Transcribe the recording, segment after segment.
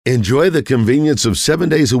Enjoy the convenience of 7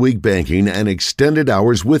 days a week banking and extended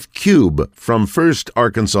hours with Cube from First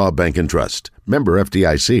Arkansas Bank and Trust. Member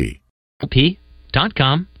FDIC.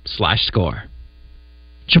 P.com/score.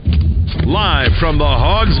 Live from the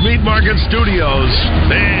Hogs Meat Market Studios,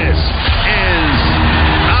 this is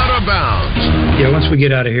Out of Bounds. Yeah, once we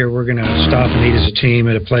get out of here, we're going to stop and eat as a team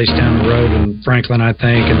at a place down the road in Franklin, I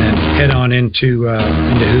think, and then head on into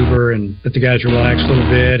Hoover and let the guys relax a little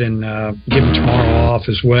bit and give them tomorrow off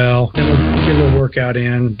as well. Then we'll get a little workout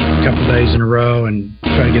in a couple days in a row and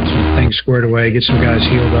try to get some things squared away, get some guys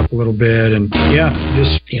healed up a little bit. And, yeah,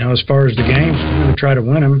 just, as far as the games, we're going to try to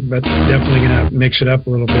win them, but definitely going to mix it up a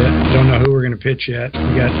little bit. Don't know who we're going to pitch yet.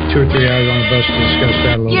 We got 2 or 3 hours on the bus to discuss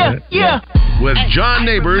that a little bit. Yeah. With John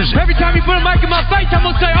Neighbors. Every time you put a mic in my face, I'm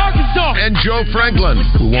going to say Arkansas. And Joe Franklin.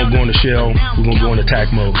 We won't go into shell. We're going to go into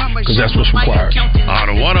attack mode because that's what's required.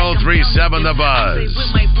 On 103.7 The Buzz.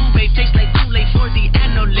 With my boo-babe, tastes like Kool-Aid for the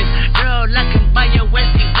analyst. Girl, I can buy your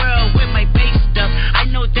Westie world with my base stuff. I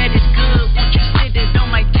know that it's good. Won't you sit it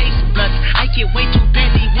on my taste buds? I get way too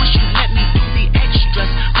petty once you let me do the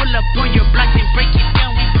extras. Pull up on your block and break it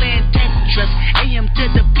down. We playing Tetris. AM to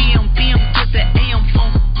the PM, PM to the AM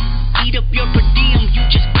phone. Eat up your per diem, you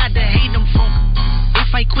just gotta hate them funk. If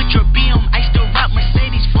I quit your BM, I still rock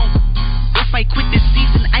Mercedes funk. If I quit this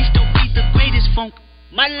season, I still be the greatest funk.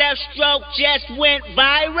 My left stroke just went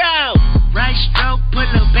viral. Right stroke put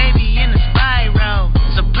a baby in a spiral.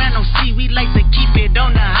 Soprano C, we like to keep it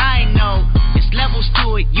on the high note. There's levels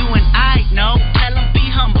to it, you and I know. Tell them be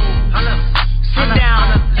humble. Sit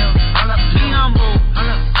down. Be humble.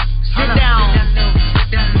 Sit down.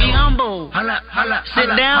 Be humble.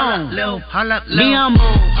 Sit down. Be humble. Sit down. Be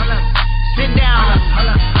humble. Sit down.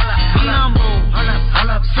 Be humble.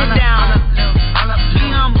 Sit down.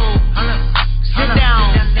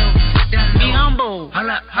 Be humble.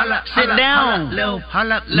 Sit down. Be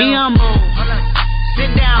humble.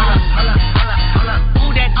 Sit down.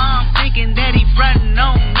 Who that thinking that he frontin'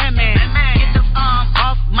 on women? Get the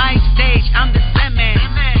off my stage. I'm the semen.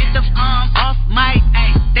 Get the off my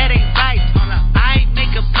that ain't right. I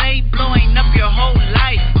make a play blowing up your whole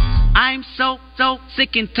life. I'm so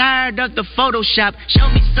sick and tired of the Photoshop. Show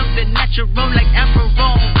me something natural like Afro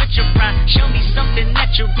and Richard Pryor. Show me something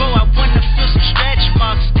natural. I wanna feel some stretch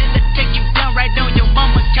marks. Still take you down right on your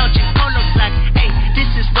mama's couch in polo blocks. Hey, this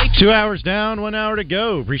is way too 2 hours down, 1 hour to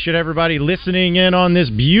go. Appreciate everybody listening in on this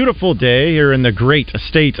beautiful day here in the great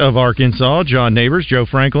state of Arkansas. John Neighbors, Joe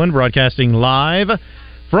Franklin, broadcasting live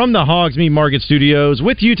from the Hogs Meat Market Studios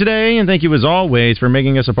with you today. And thank you as always for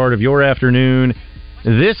making us a part of your afternoon.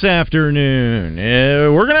 This afternoon,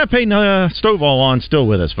 we're going to have Peyton Stovall on still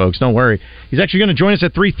with us, folks. Don't worry. He's actually going to join us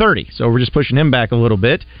at 3:30, so we're just pushing him back a little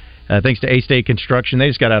bit. Thanks to A-State Construction. They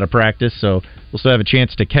just got out of practice, so we'll still have a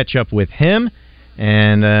chance to catch up with him.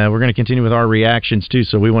 And we're going to continue with our reactions, too,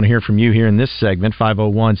 so we want to hear from you here in this segment.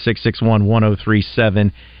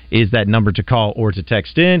 501-661-1037 is that number to call or to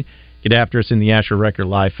text in. Get after us in the Asher Record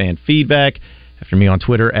Live fan feedback. After me on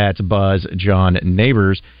Twitter at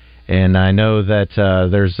BuzzJohnNeighbors. And I know that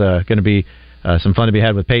there's going to be some fun to be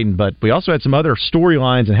had with Peyton, but we also had some other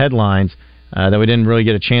storylines and headlines that we didn't really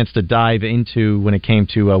get a chance to dive into when it came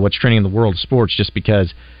to what's trending in the world of sports, just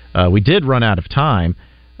because we did run out of time.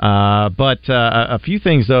 But a few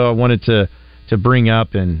things, though, I wanted to bring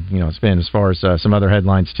up, and spin as far as some other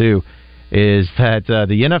headlines, too, is that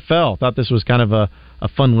the NFL thought this was kind of a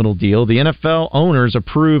fun little deal. The NFL owners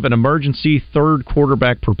approve an emergency third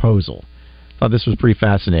quarterback proposal. Thought this was pretty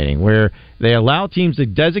fascinating, where they allow teams to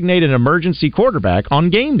designate an emergency quarterback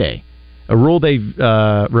on game day, a rule they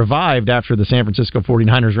revived after the San Francisco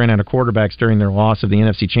 49ers ran out of quarterbacks during their loss of the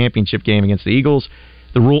NFC Championship game against the Eagles.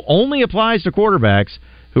 The rule only applies to quarterbacks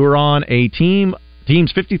who are on a team's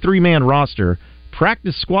 53-man roster.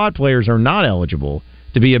 Practice squad players are not eligible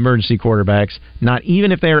to be emergency quarterbacks, not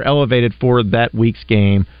even if they are elevated for that week's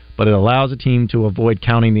game, but it allows a team to avoid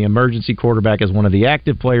counting the emergency quarterback as one of the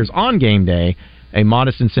active players on game day, a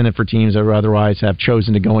modest incentive for teams that would otherwise have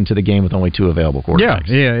chosen to go into the game with only 2 available quarterbacks.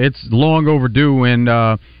 Yeah, it's long overdue, and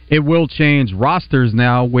it will change rosters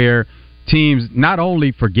now where teams, not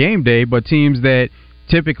only for game day, but teams that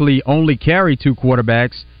typically only carry 2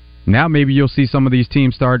 quarterbacks, now maybe you'll see some of these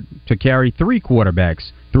teams start to carry 3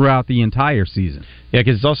 quarterbacks throughout the entire season. Yeah,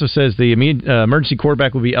 because it also says the emergency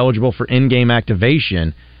quarterback will be eligible for in-game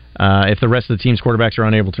activation if the rest of the team's quarterbacks are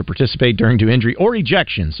unable to participate due to injury or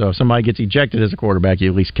ejection. So if somebody gets ejected as a quarterback, he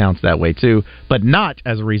at least counts that way too, but not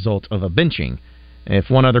as a result of a benching. If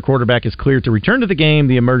one other quarterback is cleared to return to the game,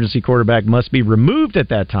 the emergency quarterback must be removed at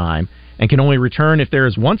that time and can only return if there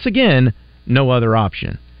is once again no other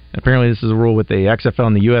option. And apparently this is a rule with the XFL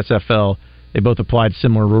and the USFL They both applied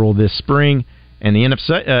similar rule this spring. And the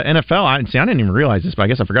NFL, I didn't even realize this, but I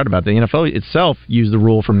guess I forgot about it. The NFL itself used the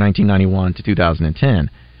rule from 1991 to 2010.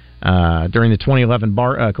 During the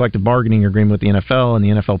 2011 collective bargaining agreement with the NFL and the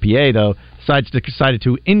NFLPA, though, decided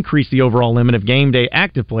to increase the overall limit of game day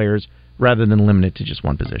active players rather than limit it to just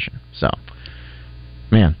one position. So,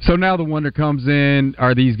 man. So now the wonder comes in,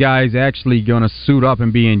 are these guys actually going to suit up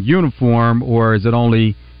and be in uniform, or is it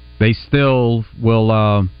only they still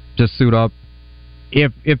will just suit up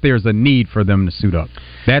if there's a need for them to suit up?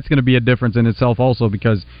 That's going to be a difference in itself also,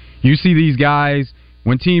 because you see these guys,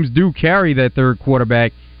 when teams do carry that third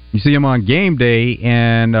quarterback, you see them on game day,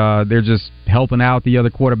 and they're just helping out the other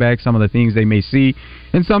quarterback, some of the things they may see.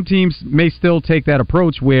 And some teams may still take that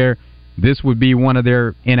approach where this would be one of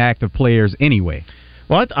their inactive players anyway.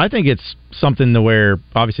 Well, I think it's something to where,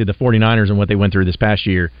 obviously, the 49ers and what they went through this past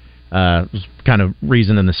year was kind of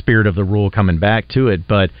reason in the spirit of the rule coming back to it,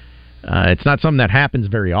 but it's not something that happens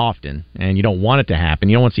very often, and you don't want it to happen.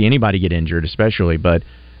 You don't want to see anybody get injured, especially, but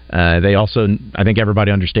they also, I think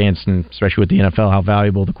everybody understands, and especially with the NFL, how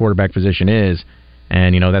valuable the quarterback position is,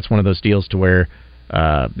 and, that's one of those deals to where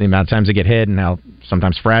the amount of times they get hit and how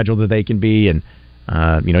sometimes fragile that they can be, and,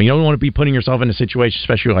 you don't want to be putting yourself in a situation,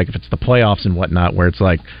 especially like if it's the playoffs and whatnot, where it's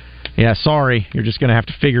like, yeah, sorry, you're just going to have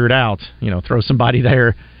to figure it out, throw somebody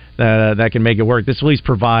there that can make it work. This at least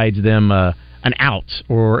provides them an out,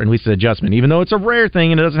 or at least an adjustment. Even though it's a rare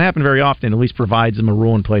thing and it doesn't happen very often, at least provides them a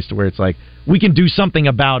rule in place to where it's like, we can do something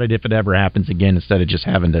about it if it ever happens again, instead of just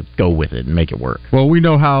having to go with it and make it work. Well, we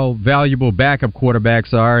know how valuable backup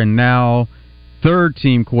quarterbacks are, and now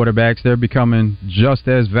third-team quarterbacks, they're becoming just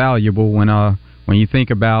as valuable when you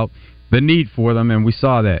think about the need for them, and we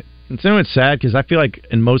saw that. It's sad because I feel like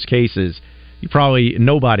in most cases,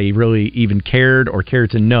 nobody really even cared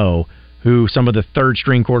to know who some of the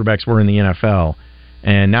third-string quarterbacks were in the NFL,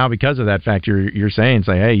 and now because of that fact, you're saying, it's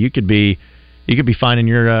like, hey, you could be finding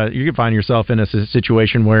you could find yourself in a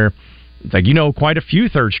situation where it's like quite a few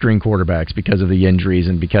third-string quarterbacks because of the injuries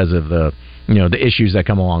and because of the the issues that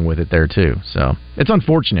come along with it there too. So it's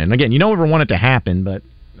unfortunate, and again, you don't ever want it to happen, but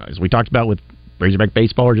as we talked about with Razorback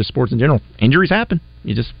baseball or just sports in general, injuries happen.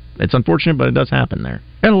 It's unfortunate, but it does happen there.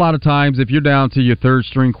 And a lot of times, if you're down to your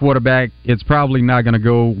third-string quarterback, it's probably not going to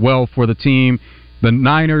go well for the team. The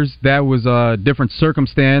Niners, that was a different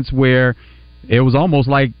circumstance where it was almost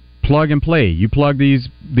like plug and play. You plug these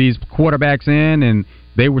quarterbacks in, and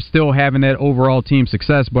they were still having that overall team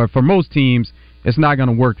success. But for most teams, it's not going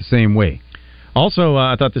to work the same way. Also,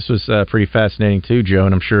 I thought this was pretty fascinating too, Joe,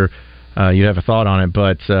 and I'm sure you have a thought on it.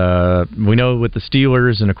 But we know with the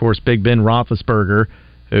Steelers and, of course, Big Ben Roethlisberger,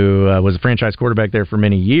 who was a franchise quarterback there for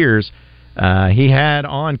many years, he had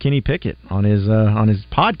on Kenny Pickett on his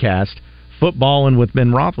podcast, Footballin' with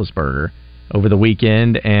Ben Roethlisberger, over the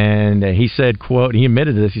weekend, and he said, quote, he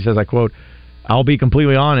admitted to this, he says, I quote, "I'll be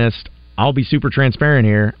completely honest, I'll be super transparent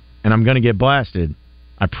here, and I'm going to get blasted.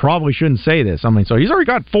 I probably shouldn't say this." So he's already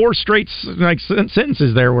got 4 straight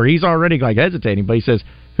sentences there where he's already hesitating, but he says,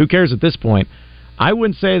 who cares at this point? I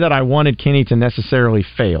wouldn't say that I wanted Kenny to necessarily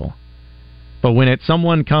fail. But when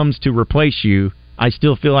someone comes to replace you, I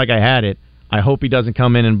still feel like I had it. I hope he doesn't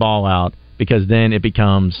come in and ball out, because then it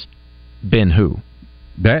becomes Ben who.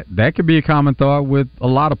 That could be a common thought with a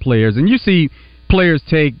lot of players. And you see players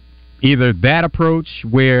take either that approach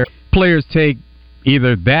where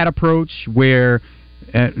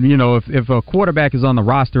if a quarterback is on the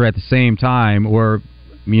roster at the same time, or,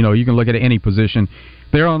 you can look at any position,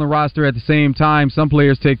 they're on the roster at the same time, some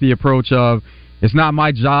players take the approach of, it's not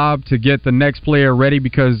my job to get the next player ready,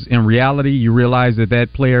 because in reality you realize that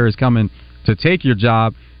player is coming to take your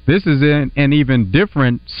job. This is in an even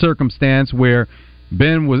different circumstance where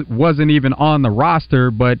Ben wasn't even on the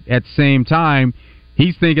roster, but at the same time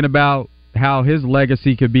he's thinking about how his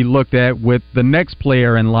legacy could be looked at with the next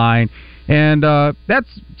player in line. And that's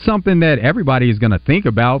something that everybody is going to think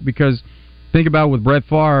about, because think about with Brett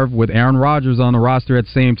Favre, with Aaron Rodgers on the roster at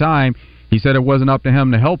the same time, he said it wasn't up to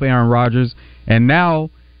him to help Aaron Rodgers. And now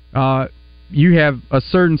you have a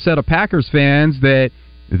certain set of Packers fans that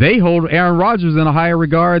they hold Aaron Rodgers in a higher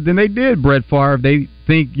regard than they did Brett Favre. They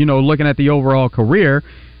think, looking at the overall career,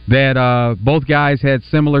 that both guys had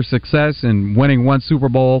similar success in winning one Super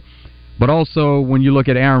Bowl. But also, when you look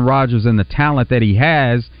at Aaron Rodgers and the talent that he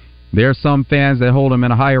has, there are some fans that hold him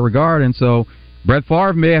in a higher regard. And so Brett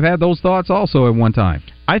Favre may have had those thoughts also at one time.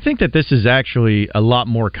 I think that this is actually a lot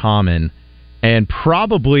more common, and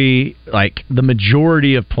probably like the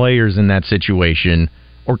majority of players in that situation,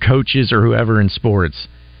 or coaches or whoever in sports,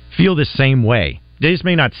 feel the same way. They just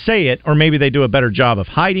may not say it, or maybe they do a better job of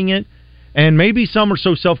hiding it, And maybe some are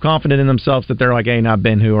so self-confident in themselves that they're like, hey, not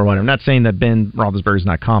Ben who or whatever. I'm not saying that Ben Roethlisberger is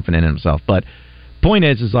not confident in himself, but point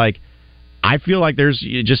is like, I feel like there's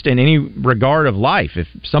just in any regard of life, if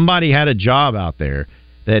somebody had a job out there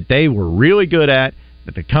that they were really good at,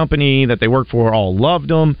 that the company that they work for all loved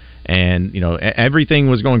them, and everything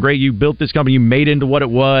was going great. You built this company, you made it into what it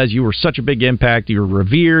was. You were such a big impact. You were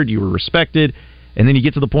revered. You were respected. And then you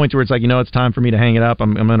get to the point where it's like, it's time for me to hang it up.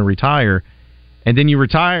 I'm going to retire. And then you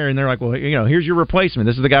retire, and they're like, well, here's your replacement.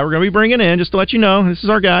 This is the guy we're going to be bringing in, just to let you know. This is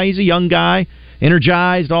our guy. He's a young guy,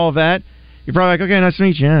 energized, all of that. You're probably like, okay, nice to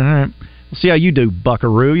meet you. All right. We'll see how you do,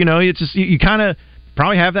 buckaroo. It's just you kind of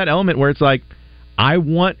probably have that element where it's like, I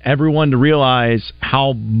want everyone to realize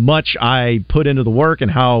how much I put into the work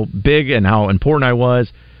and how big and how important I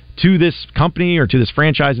was to this company or to this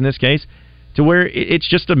franchise in this case, to where it's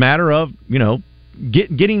just a matter of,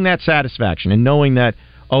 getting that satisfaction and knowing that,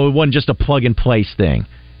 it wasn't just a plug-and-place thing.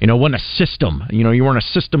 It wasn't a system. You weren't a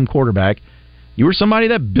system quarterback. You were somebody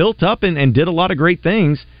that built up and did a lot of great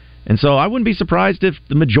things. And so I wouldn't be surprised if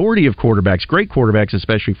the majority of quarterbacks, great quarterbacks,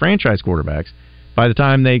 especially franchise quarterbacks, by the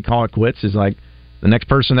time they call it quits, is like the next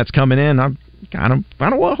person that's coming in, I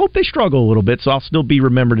hope they struggle a little bit, so I'll still be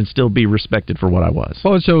remembered and still be respected for what I was.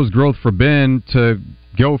 Well, it shows growth for Ben to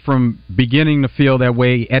go from beginning to feel that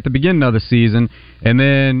way at the beginning of the season, and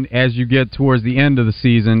then as you get towards the end of the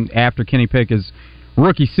season, after Kenny Pickett's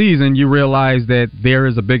rookie season, you realize that there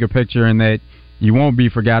is a bigger picture and that you won't be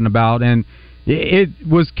forgotten about. And it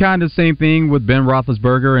was kind of the same thing with Ben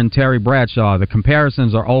Roethlisberger and Terry Bradshaw. The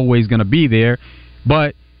comparisons are always going to be there,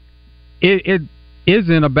 but it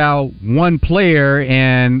isn't about one player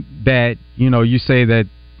and that, you say that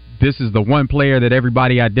this is the one player that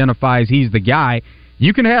everybody identifies, he's the guy.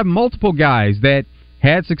 You can have multiple guys that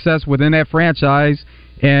had success within that franchise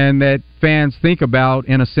and that fans think about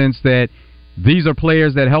in a sense that these are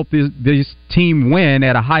players that help this team win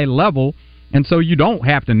at a high level, and so you don't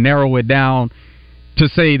have to narrow it down to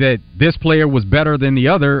say that this player was better than the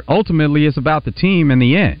other. Ultimately, it's about the team in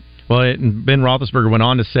the end. Well, Ben Roethlisberger went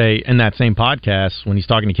on to say in that same podcast, when he's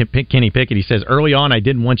talking to Kenny Pickett, he says, early on, I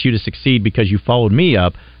didn't want you to succeed because you followed me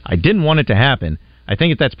up. I didn't want it to happen. I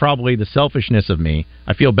think that's probably the selfishness of me.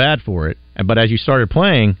 I feel bad for it. But as you started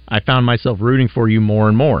playing, I found myself rooting for you more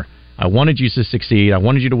and more. I wanted you to succeed. I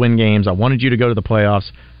wanted you to win games. I wanted you to go to the playoffs.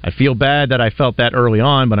 I feel bad that I felt that early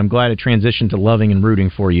on, but I'm glad it transitioned to loving and rooting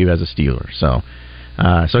for you as a Steeler. So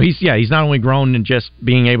he's not only grown in just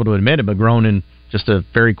being able to admit it, but grown in just a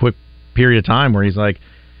very quick period of time where he's like,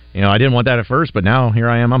 I didn't want that at first, but now here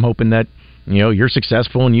I am. I'm hoping that you're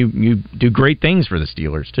successful and you do great things for the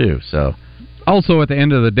Steelers too. So. Also, at the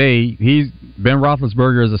end of the day, Ben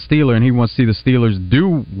Roethlisberger is a Steeler, and he wants to see the Steelers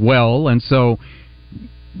do well. And so,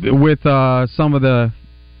 with some of the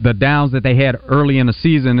downs that they had early in the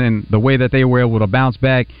season and the way that they were able to bounce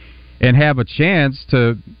back and have a chance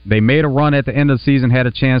they made a run at the end of the season, had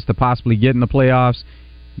a chance to possibly get in the playoffs.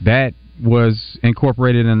 That was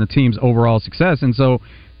incorporated in the team's overall success. And so,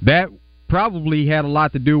 that probably had a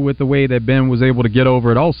lot to do with the way that Ben was able to get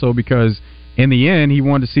over it also, because in the end, he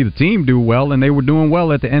wanted to see the team do well, and they were doing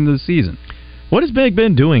well at the end of the season. What has Big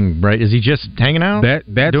Ben doing, right? Is he just hanging out? That's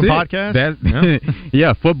doing it. Podcasts?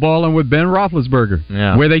 Yeah, footballing with Ben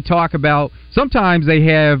Roethlisberger, where they talk about, sometimes they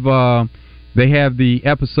have the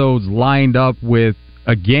episodes lined up with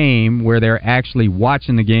a game where they're actually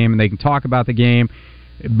watching the game, and they can talk about the game,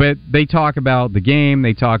 but they talk about the game,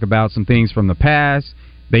 they talk about some things from the past,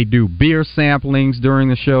 they do beer samplings during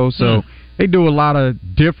the show, so... They do a lot of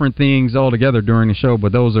different things altogether during the show,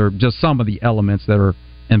 but those are just some of the elements that are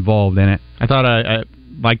involved in it. I thought I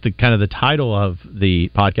liked the title of the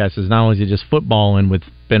podcast is not only is it just footballing with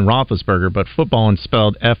Ben Roethlisberger, but footballing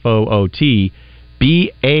spelled FOOTBAHLIN.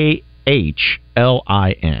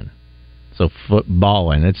 So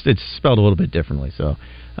footballing. It's spelled a little bit differently. So,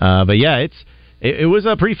 but yeah, it was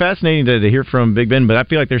pretty fascinating to hear from Big Ben. But I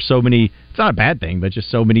feel like there's so many. It's not a bad thing, but just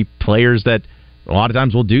so many players that. A lot of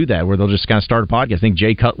times we'll do that, where they'll just kind of start a podcast. I think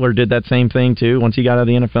Jay Cutler did that same thing, too, once he got out of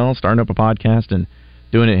the NFL, starting up a podcast and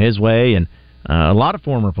doing it his way. And a lot of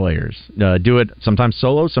former players do it sometimes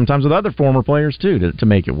solo, sometimes with other former players, too, to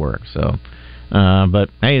make it work. So, but,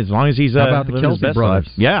 hey, as long as he's How about the living Kelce his best brothers?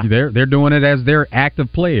 life. Yeah. They're doing it as their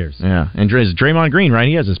active players. Yeah. And Draymond Green, right?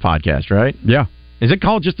 He has his podcast, right? Yeah. Is it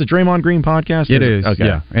called just the Draymond Green podcast? It is, okay.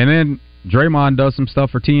 Yeah. And then Draymond does some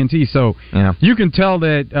stuff for TNT, so you can tell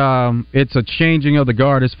that it's a changing of the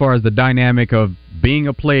guard as far as the dynamic of being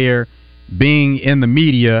a player, being in the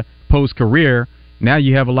media post-career. Now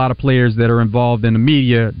you have a lot of players that are involved in the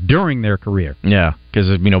media during their career. Yeah,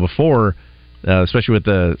 because before especially with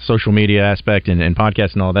the social media aspect and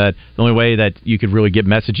podcasts and all that, the only way that you could really get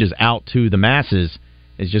messages out to the masses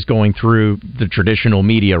is just going through the traditional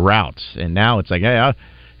media routes. And now it's like, hey, I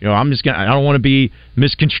don't want to be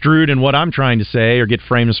misconstrued in what I'm trying to say or get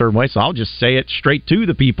framed a certain way, so I'll just say it straight to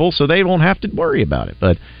the people so they won't have to worry about it.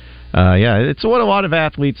 But it's what a lot of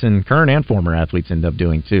athletes and current and former athletes end up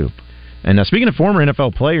doing too. And speaking of former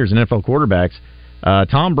NFL players and NFL quarterbacks,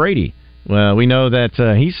 Tom Brady. Well, we know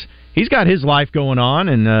that he's got his life going on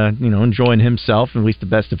and enjoying himself, at least the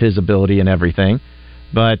best of his ability and everything.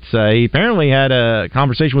 But he apparently had a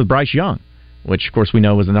conversation with Bryce Young, which of course we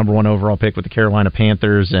know was the number 1 overall pick with the Carolina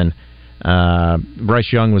Panthers. And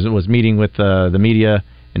Bryce Young was meeting with the media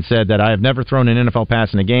and said that I have never thrown an NFL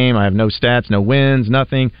pass in a game. I have no stats, no wins,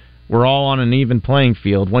 nothing. We're all on an even playing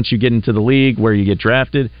field. Once you get into the league where you get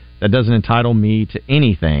drafted, that doesn't entitle me to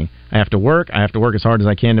anything. I have to work as hard as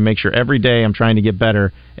I can to make sure every day I'm trying to get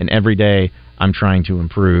better, and every day I'm trying to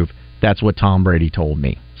improve. That's what Tom Brady told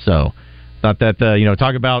me. So, thought that,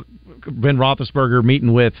 talk about Ben Roethlisberger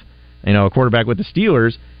meeting with, a quarterback with the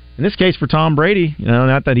Steelers. In this case for Tom Brady,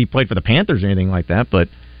 not that he played for the Panthers or anything like that, but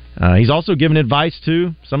he's also given advice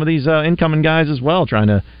to some of these incoming guys as well, trying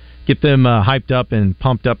to get them hyped up and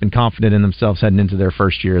pumped up and confident in themselves heading into their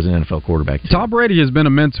first year as an NFL quarterback. Tom Brady has been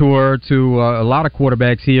a mentor to a lot of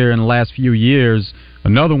quarterbacks here in the last few years.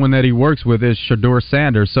 Another one that he works with is Shedeur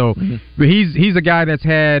Sanders. So he's a guy that's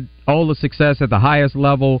had all the success at the highest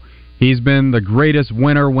level. He's been the greatest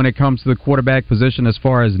winner when it comes to the quarterback position as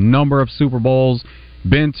far as number of Super Bowls,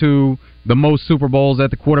 been to the most Super Bowls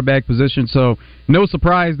at the quarterback position. So no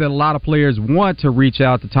surprise that a lot of players want to reach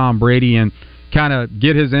out to Tom Brady and kind of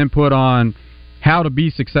get his input on how to be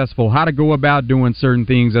successful, how to go about doing certain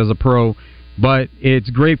things as a pro. But it's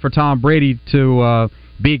great for Tom Brady to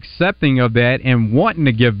be accepting of that and wanting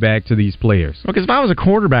to give back to these players. Because if I was a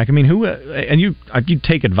quarterback, I mean, you'd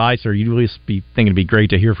take advice, or you'd at least be thinking it'd be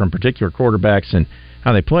great to hear from particular quarterbacks and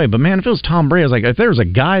how they play. But man, if it was Tom Brady, I was like, if there was a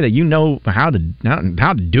guy that how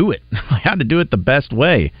to do it, how to do it the best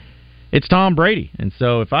way, it's Tom Brady. And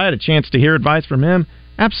so if I had a chance to hear advice from him,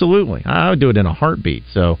 absolutely, I would do it in a heartbeat.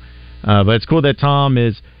 So, but it's cool that Tom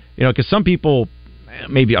is, because some people,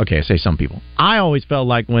 I say some people. I always felt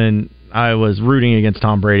like when I was rooting against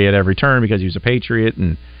Tom Brady at every turn because he was a Patriot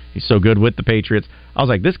and he's so good with the Patriots, I was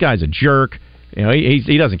like, this guy's a jerk.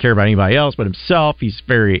 He doesn't care about anybody else but himself. He's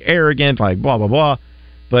very arrogant, like blah blah blah.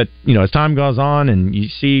 But as time goes on and you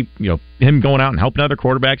see him going out and helping other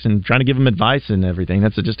quarterbacks and trying to give them advice and everything,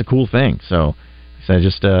 that's just a cool thing. So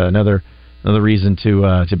just another reason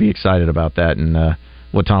to be excited about that and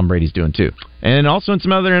what Tom Brady's doing too. And also in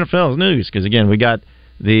some other NFL news, because again we got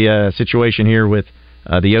the situation here with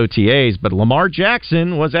the OTAs, but Lamar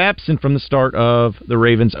Jackson was absent from the start of the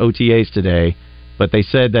Ravens OTAs today, but they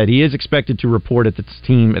said that he is expected to report at the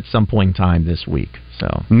team at some point in time this week.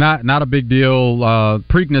 So not a big deal.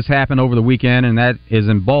 Preakness happened over the weekend, and that is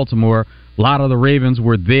in Baltimore. A lot of the Ravens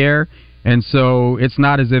were there, and so it's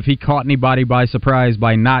not as if he caught anybody by surprise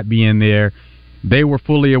by not being there. They were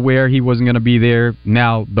fully aware he wasn't going to be there.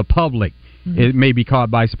 Now the public it may be caught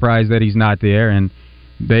by surprise that he's not there, and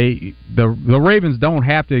the Ravens don't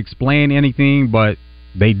have to explain anything, but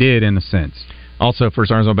they did in a sense. Also, for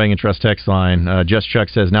Arkansas Bank and Trust text line, Just Chuck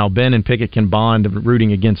says, now Ben and Pickett can bond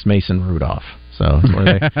rooting against Mason Rudolph. So that's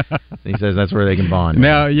where he says that's where they can bond.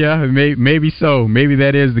 Now, yeah, maybe so. Maybe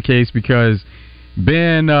that is the case because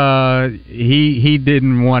Ben, he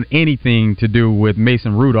didn't want anything to do with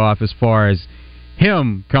Mason Rudolph as far as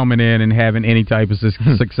him coming in and having any type of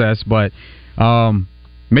success. But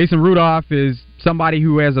Mason Rudolph is somebody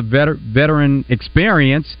who has a veteran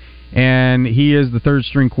experience, and he is the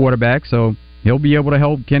third-string quarterback, so he'll be able to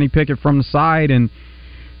help Kenny Pickett from the side. And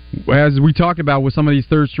as we talked about with some of these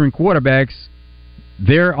third-string quarterbacks,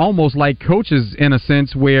 they're almost like coaches in a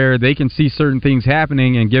sense where they can see certain things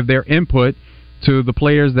happening and give their input to the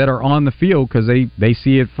players that are on the field because they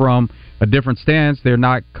see it from a different stance. They're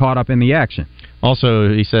not caught up in the action.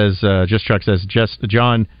 Also, he says, Just Chuck says,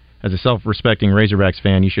 John, as a self-respecting Razorbacks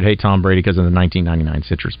fan, you should hate Tom Brady because of the 1999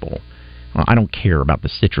 Citrus Bowl. Well, I don't care about the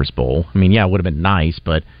Citrus Bowl. I mean, yeah, it would have been nice,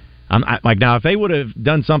 but now if they would have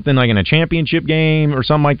done something like in a championship game or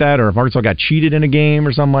something like that, or if Arkansas got cheated in a game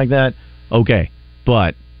or something like that, okay.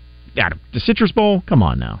 But yeah, the Citrus Bowl, come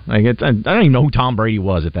on now. I don't even know who Tom Brady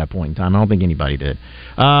was at that point in time. I don't think anybody did.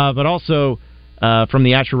 But also from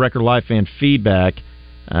the Asher Record Live fan feedback,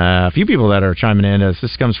 a few people that are chiming in.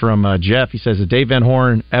 This comes from Jeff. He says, has Dave Van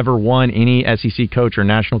Horn ever won any SEC Coach or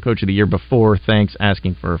National Coach of the Year before? Thanks,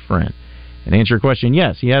 asking for a friend. And to answer your question,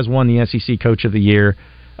 yes, he has won the SEC Coach of the Year.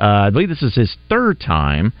 I believe this is his third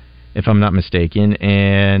time. if I'm not mistaken.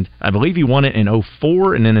 And I believe he won it in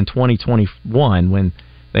 2004 and then in 2021 when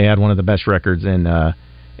they had one of the best records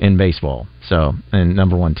in baseball. So, and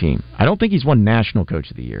number one team. I don't think he's won National Coach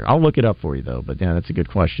of the Year. I'll look it up for you, though. But, yeah, that's a good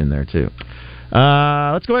question there, too.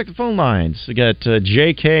 Let's go back to the phone lines. We got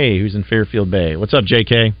J.K., who's in Fairfield Bay. What's up,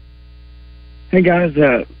 J.K.? Hey, guys.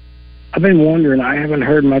 I've been wondering. I haven't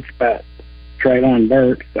heard much about Treylon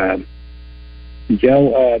Burks.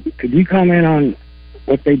 Joe, could you comment on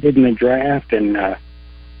what they did in the draft? And I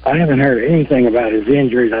haven't heard anything about his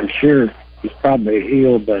injuries. I'm sure he's probably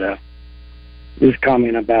healed, but just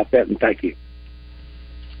comment about that, and thank you.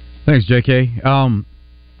 Thanks, J.K.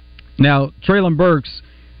 Now, Treylon Burks,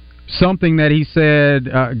 something that he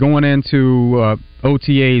said going into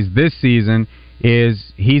OTAs this season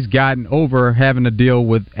is he's gotten over having to deal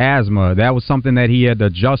with asthma. That was something that he had to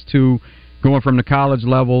adjust to going from the college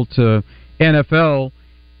level to NFL.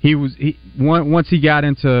 Once he got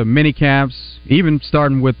into mini camps, even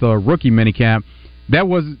starting with a rookie mini camp, that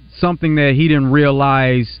was something that he didn't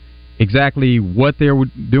realize exactly what they were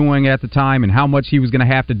doing at the time and how much he was going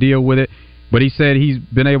to have to deal with it. But he said he's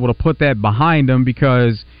been able to put that behind him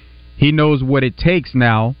because he knows what it takes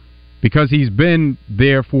now, because he's been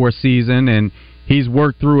there for a season and he's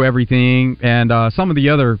worked through everything. And some of the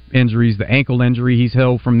other injuries, the ankle injury, he's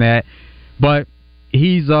healed from that. But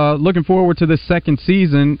he's looking forward to the second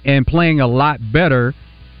season and playing a lot better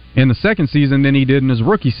in the second season than he did in his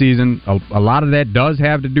rookie season. A lot of that does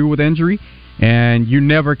have to do with injury, and you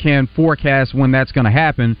never can forecast when that's going to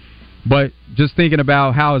happen. But just thinking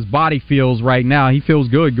about how his body feels right now, he feels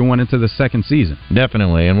good going into the second season.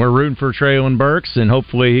 Definitely, and we're rooting for Treylon Burks, and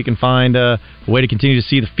hopefully he can find a way to continue to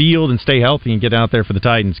see the field and stay healthy and get out there for the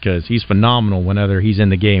Titans, because he's phenomenal whenever he's in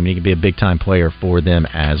the game, and he can be a big-time player for them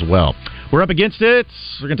as well. We're up against it.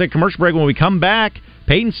 We're going to take a commercial break. When we come back,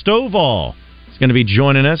 Peyton Stovall is going to be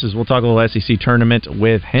joining us as we'll talk a little SEC tournament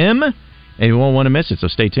with him, and you won't want to miss it, so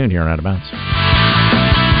stay tuned here on Out of Bounds.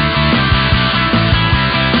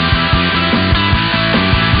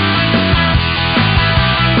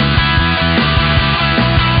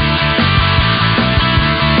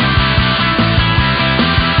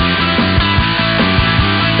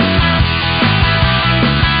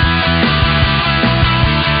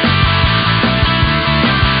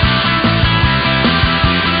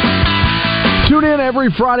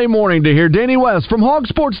 Every Friday morning to hear Danny West from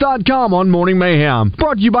Hogsports.com on Morning Mayhem.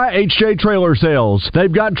 Brought to you by HJ Trailer Sales.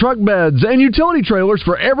 They've got truck beds and utility trailers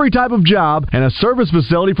for every type of job and a service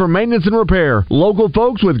facility for maintenance and repair. Local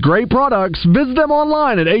folks with great products. Visit them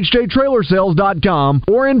online at hjtrailersales.com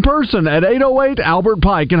or in person at 808 Albert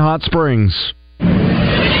Pike in Hot Springs.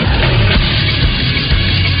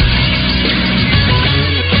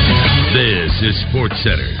 This is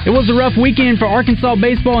SportsCenter. It was a rough weekend for Arkansas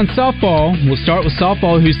baseball and softball. We'll start with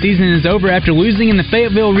softball, whose season is over after losing in the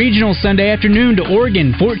Fayetteville Regional Sunday afternoon to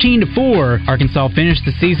Oregon 14-4. Arkansas finished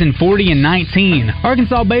the season 40-19.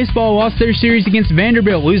 Arkansas baseball lost their series against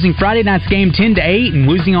Vanderbilt, losing Friday night's game 10-8 and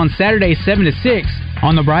losing on Saturday 7-6.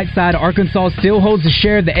 On the bright side, Arkansas still holds a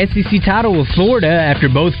share of the SEC title with Florida after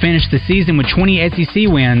both finished the season with 20 SEC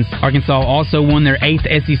wins. Arkansas also won their 8th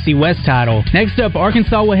SEC West title. Next up,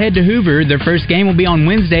 Arkansas will head to Hoover. Their first game will be on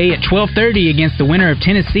Wednesday at 12:30 against the winner of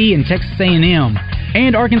Tennessee and Texas A&M.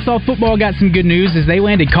 And Arkansas football got some good news as they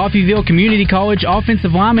landed Coffeyville Community College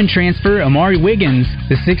offensive lineman transfer Amari Wiggins.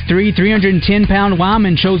 The 6'3", 310-pound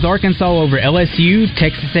lineman chose Arkansas over LSU,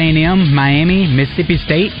 Texas A&M, Miami, Mississippi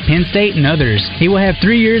State, Penn State, and others. He will have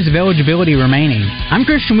 3 years of eligibility remaining. I'm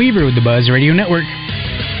Christian Weaver with the Buzz Radio Network.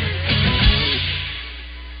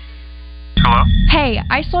 Hello? Hey,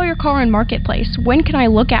 I saw your car in Marketplace. When can I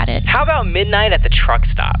look at it? How about midnight at the truck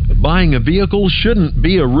stop? Buying a vehicle shouldn't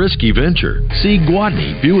be a risky venture. See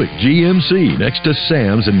Gwatney Buick GMC next to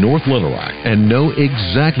Sam's in North Little Rock and know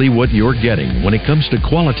exactly what you're getting when it comes to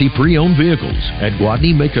quality pre-owned vehicles. At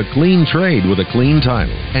Gwatney, make a clean trade with a clean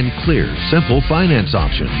title and clear, simple finance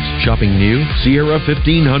options. Shopping new? Sierra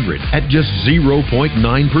 1500 at just 0.9%.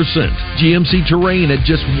 GMC Terrain at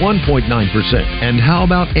just 1.9%. And how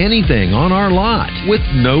about anything on our lot with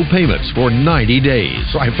no payments for 90 days?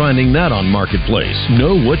 Try finding that on Marketplace.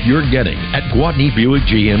 Know what you're getting at Gwatney Buick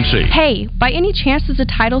GMC. Hey, by any chance does the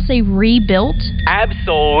title say rebuilt?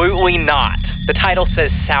 Absolutely not. The title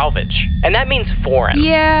says salvage, and that means foreign.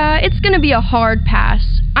 Yeah, it's going to be a hard pass.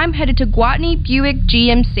 I'm headed to Gwatney Buick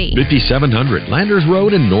GMC. 5700 Landers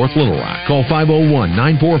Road in North Little Rock. Call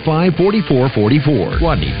 501-945-4444.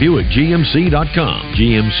 GwatneyBuickGMC.com.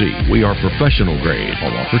 GMC, we are professional grade.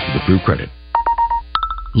 All offers with approved credit.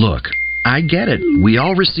 Look, I get it. We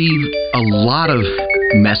all receive a lot of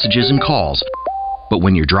messages and calls. But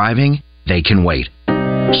when you're driving, they can wait.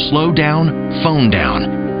 slow down, phone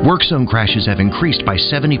down. Work zone crashes have increased by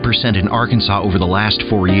 70% in Arkansas over the last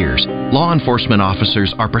 4 years. Law enforcement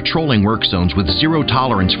officers are patrolling work zones with zero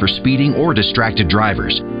tolerance for speeding or distracted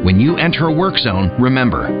drivers. When you enter a work zone,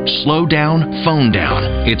 remember, slow down, phone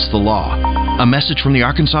down. It's the law. A message from the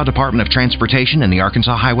Arkansas Department of Transportation and the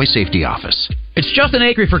Arkansas Highway Safety Office. It's Justin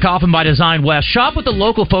Acree for Coffin by Design West. Shop with the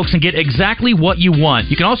local folks and get exactly what you want.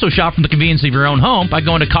 You can also shop from the convenience of your own home by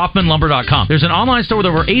going to KaufmanLumber.com. There's an online store with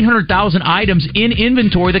over 800,000 items in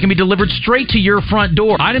inventory that can be delivered straight to your front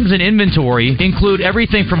door. Items in inventory include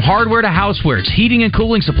everything from hardware to housewares, heating and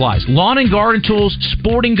cooling supplies, lawn and garden tools,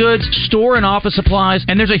 sporting goods, store and office supplies,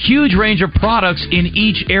 and there's a huge range of products in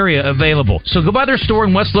each area available. So go by their store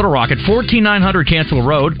in West Little Rock at 14900 Cantrell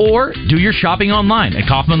Road or do your shopping online at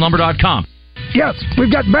KaufmanLumber.com. Yes,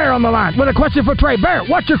 we've got Bear on the line with a question for Trey. Bear,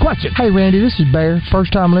 what's your question? Hey, Randy, this is Bear,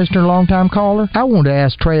 first-time listener, long-time caller. I wanted to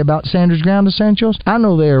ask Trey about Sanders Ground Essentials. I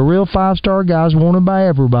know they are real five-star guys wanted by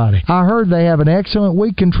everybody. I heard they have an excellent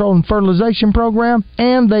weed control and fertilization program,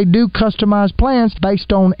 and they do customized plans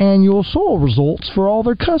based on annual soil results for all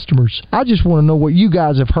their customers. I just want to know what you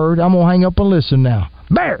guys have heard. I'm going to hang up and listen now.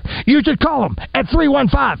 Bear, you should call them at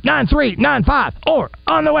 315-9395 or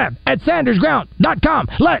on the web at sandersground.com.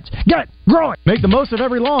 Let's get growing. Make the most of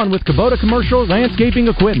every lawn with Kubota Commercial Landscaping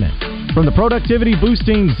Equipment. From the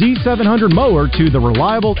productivity-boosting Z700 mower to the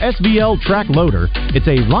reliable SVL track loader, it's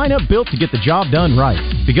a lineup built to get the job done right.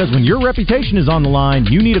 Because when your reputation is on the line,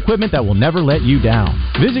 you need equipment that will never let you down.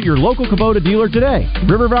 Visit your local Kubota dealer today.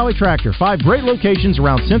 River Valley Tractor, 5 great locations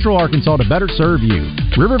around Central Arkansas to better serve you.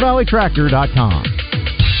 RiverValleyTractor.com.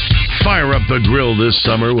 Fire up the grill this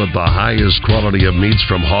summer with the highest quality of meats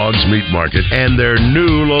from Hogs Meat Market and their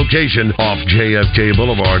new location off JFK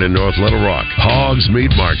Boulevard in North Little Rock. Hogs Meat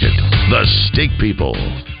Market, the steak people.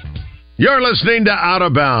 You're listening to Out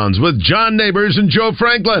of Bounds with John Neighbors and Joe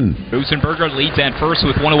Franklin. Josenberger leads at first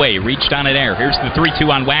with one away. Reached on it air. Here's the 3-2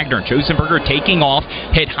 on Wagner. Josenberger taking off,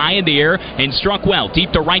 hit high in the air, and struck well.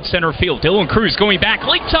 Deep to right center field. Dylan Cruz going back,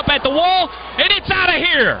 leaps up at the wall, and it's out of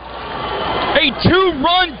here. A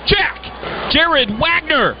 2-run jack. Jared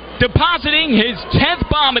Wagner depositing his 10th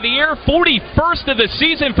bomb of the year, 41st of the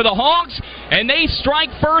season for the Hogs, and they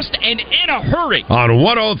strike first and in a hurry. On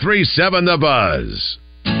 103.7 The Buzz.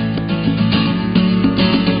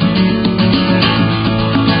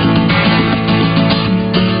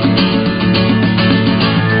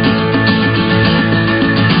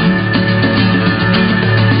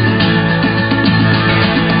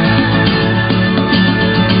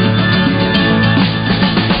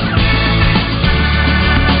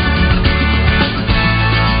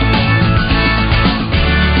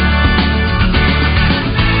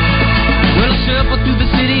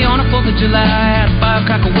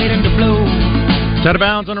 It's Out of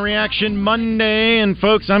Bounds on a Reaction Monday, and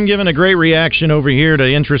folks, I'm giving a great reaction over here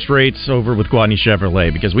to interest rates over with Gwatney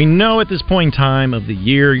Chevrolet, because we know at this point in time of the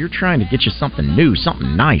year, you're trying to get you something new,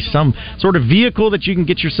 something nice, some sort of vehicle that you can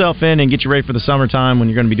get yourself in and get you ready for the summertime when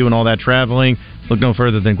you're going to be doing all that traveling. Look no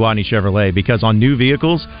further than Gwatney Chevrolet, because on new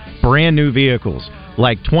vehicles, brand new vehicles,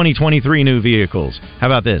 like 2023 new vehicles, how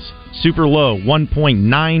about this? Super low,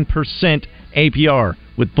 1.9% APR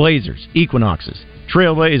with Blazers, Equinoxes,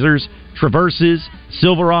 Trailblazers, Traverses,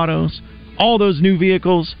 Silverados, all those new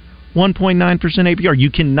vehicles, 1.9% APR.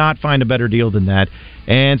 You cannot find a better deal than that.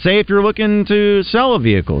 And say if you're looking to sell a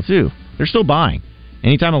vehicle, too, they're still buying.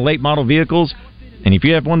 Anytime of late model vehicles, and if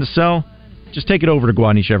you have one to sell, just take it over to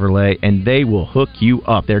Gwatney Chevrolet, and they will hook you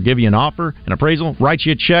up. They'll give you an offer, an appraisal, write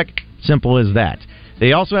you a check. Simple as that.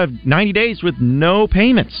 They also have 90 days with no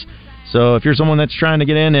payments. So if you're someone that's trying to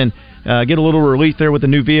get in and get a little relief there with a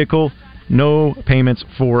new vehicle, no payments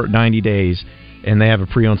for 90 days. And they have a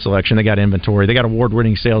pre-owned selection. They got inventory. They got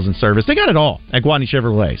award-winning sales and service. They got it all at Gwatney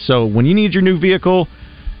Chevrolet. So when you need your new vehicle,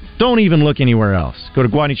 don't even look anywhere else. Go to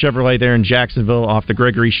Gwatney Chevrolet there in Jacksonville off the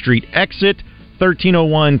Gregory Street exit,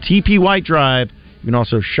 1301 TP White Drive. You can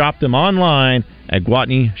also shop them online at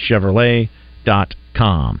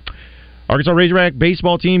GwatneyChevrolet.com. Arkansas Razorback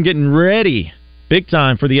baseball team getting ready big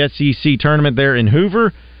time for the SEC tournament there in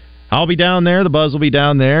Hoover. I'll be down there. The Buzz will be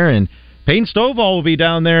down there. And Peyton Stovall will be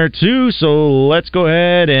down there, too, so let's go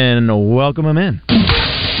ahead and welcome him in.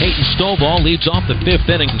 Peyton Stovall leads off the 5th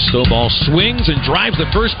inning. Stovall swings and drives the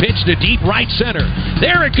first pitch to deep right center.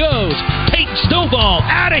 There it goes. Peyton Stovall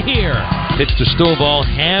out of here. Pitch to Stovall,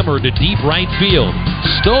 hammered to deep right field.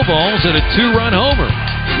 Stovall's at a 2-run homer.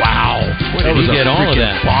 Wow. Where did he get all of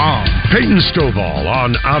that? Bomb. Peyton Stovall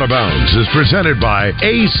on Out of Bounds is presented by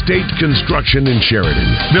A-State Construction in Sheridan.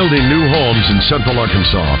 Building new homes in Central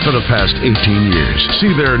Arkansas for the past 18 years.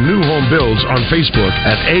 See their new home builds on Facebook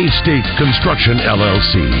at A-State Construction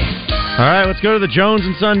LLC. All right, let's go to the Jones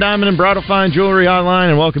 & Son Diamond and Bridal Fine Jewelry Hotline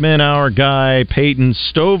and welcome in our guy, Peyton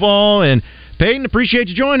Stovall. And Peyton, appreciate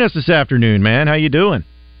you joining us this afternoon, man. How you doing?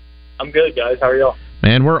 I'm good, guys. How are y'all?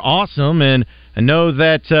 Man, we're awesome, and I know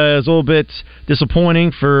that it's a little bit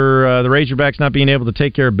disappointing for the Razorbacks not being able to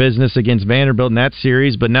take care of business against Vanderbilt in that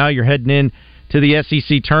series, but now you're heading in to the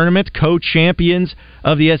SEC tournament, co-champions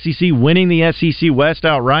of the SEC, winning the SEC West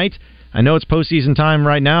outright. I know it's postseason time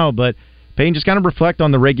right now, but Peyton, just kind of reflect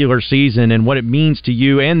on the regular season and what it means to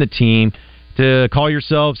you and the team to call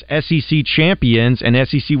yourselves SEC champions and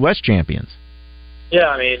SEC West champions. Yeah,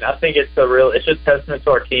 I mean, I think it's just testament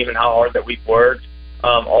to our team and how hard that we've worked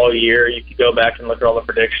all year. You could go back and look at all the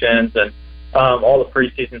predictions and all the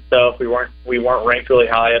preseason stuff. We weren't ranked really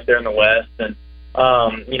high up there in the West, and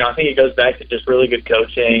I think it goes back to just really good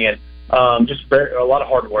coaching and just a lot of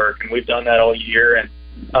hard work, and we've done that all year. And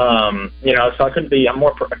so I couldn't be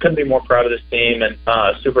more proud of this team, and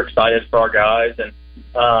super excited for our guys. And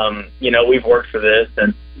we've worked for this,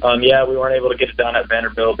 and we weren't able to get it done at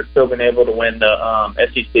Vanderbilt, but still being able to win the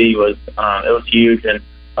SEC was huge. And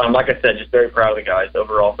like I said, just very proud of the guys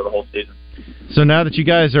overall for the whole season. So now that you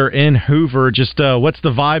guys are in Hoover, just what's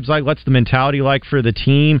the vibes like? What's the mentality like for the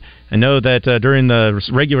team? I know that during the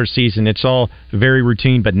regular season, it's all very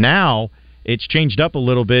routine, but now it's changed up a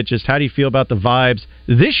little bit. Just how do you feel about the vibes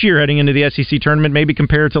this year heading into the SEC tournament, maybe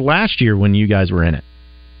compared to last year when you guys were in it?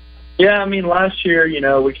 Yeah, I mean, last year, we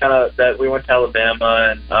went to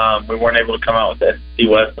Alabama, and we weren't able to come out with the SEC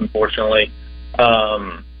West, unfortunately,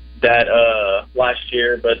 last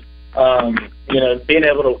year. But being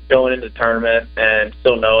able to go into the tournament and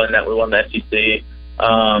still knowing that we won the SEC,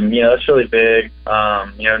 it's really big.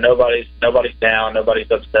 Nobody's down, nobody's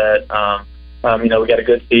upset. We got a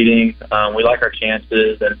good seeding. We like our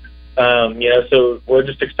chances, and so we're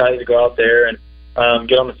just excited to go out there and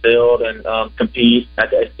get on the field and compete at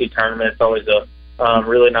the SEC tournament. It's always a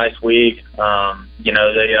really nice week. They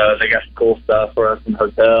got some cool stuff for us in the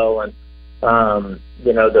hotel, and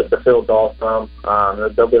the field's awesome.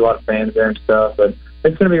 There'll be a lot of fans there and stuff, but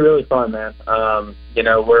it's going to be really fun, man. We're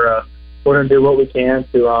going to do what we can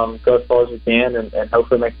to go as far as we can and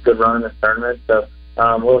hopefully make a good run in this tournament. So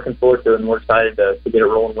we're looking forward to it, and we're excited to get it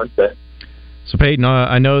rolling Wednesday. So, Peyton,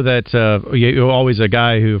 I know that you're always a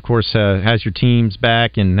guy who, of course, has your team's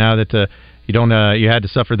back, and now that you had to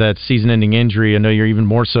suffer that season-ending injury, I know you're even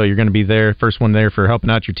more so. You're going to be there, first one there for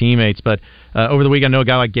helping out your teammates. But over the week, I know a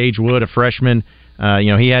guy like Gage Wood, a freshman,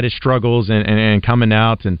 he had his struggles and coming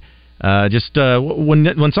out, and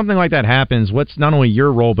when something like that happens, what's not only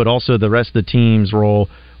your role but also the rest of the team's role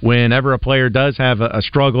whenever a player does have a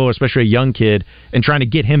struggle, especially a young kid, and trying to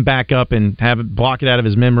get him back up and block it out of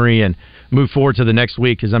his memory and move forward to the next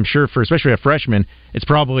week? Because I'm sure for especially a freshman, it's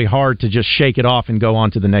probably hard to just shake it off and go on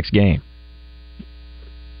to the next game.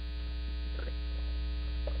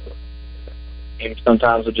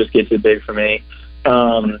 Sometimes it just gets too big for me.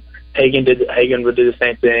 Hagen would do the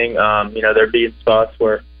same thing. There'd be spots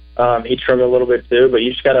where he'd struggle a little bit too, but you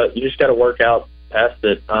just gotta work out past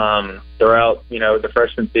it. Throughout the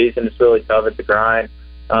freshman season, it's really tough. It's a grind.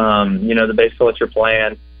 The baseball that you're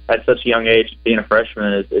playing at such a young age, being a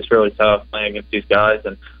freshman, is really tough playing against these guys.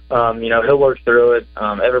 And he'll work through it.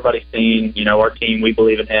 Everybody's seen our team. We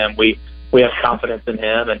believe in him. We have confidence in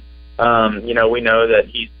him, and we know that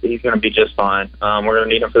he's going to be just fine. We're going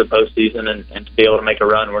to need him for the postseason, and to be able to make a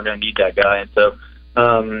run, we're going to need that guy. And so,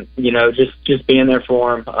 just being there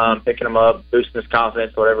for him, picking him up, boosting his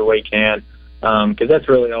confidence whatever way you can, because that's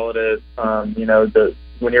really all it is.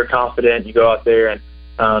 When you're confident, you go out there and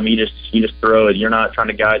you just throw it. You're not trying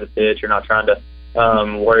to guide the pitch. You're not trying to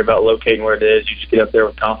worry about locating where it is. You just get up there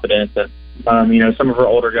with confidence. And some of our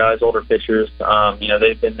older guys, older pitchers,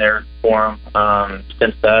 they've been there for him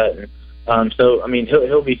since that. And so,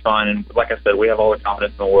 he'll be fine. And like I said, we have all the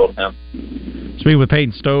confidence in the world in him. Speaking with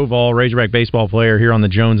Peyton Stovall, Razorback baseball player here on the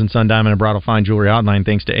Jones & Son Diamond and Bridal Fine Jewelry Hotline,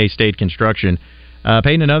 thanks to A-State Construction.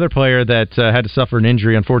 Peyton, another player that had to suffer an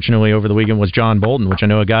injury, unfortunately, over the weekend was John Bolton, which I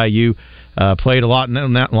know a guy you played a lot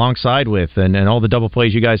alongside with, and all the double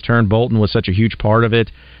plays you guys turned. Bolton was such a huge part of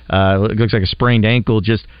it. It looks like a sprained ankle.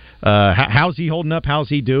 Just how's he holding up? How's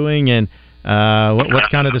he doing? And what's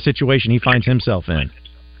kind of the situation he finds himself in?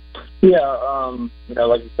 Yeah,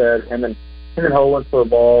 like you said, him and Holt went for a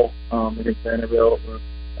ball against Vanderbilt.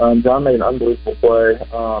 John made an unbelievable play.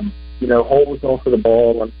 Holt was going for the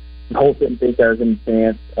ball, and Holt didn't think there was any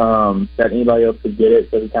chance that anybody else could get it,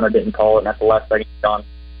 so he kind of didn't call it. And at the last second,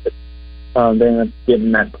 they ended up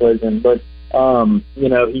getting that collision. But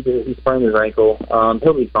he sprained his ankle.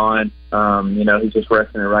 He'll be fine. He's just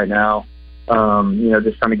resting it right now.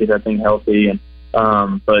 Just trying to get that thing healthy. And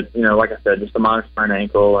but like I said, just a minor sprained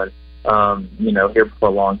ankle, and here before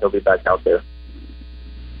long he'll be back out there.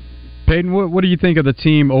 Peyton, what do you think of the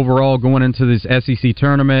team overall going into this SEC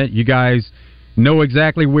tournament? You guys know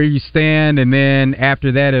exactly where you stand, and then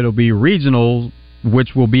after that it'll be regional,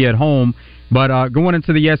 which will be at home. But going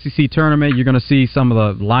into the SEC tournament, you're going to see some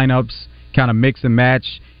of the lineups kind of mix and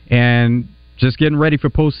match, and just getting ready for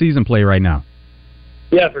postseason play right now.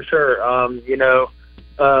 Yeah, for sure.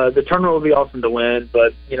 The tournament will be awesome to win,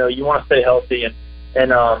 but you want to stay healthy and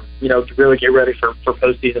really get ready for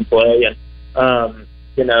postseason play. And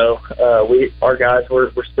our guys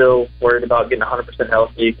we're still worried about getting 100%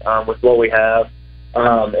 healthy with what we have.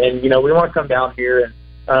 And we want to come down here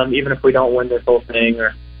and even if we don't win this whole thing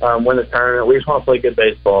or win the tournament, we just want to play good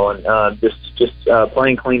baseball and just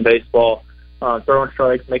playing clean baseball, throwing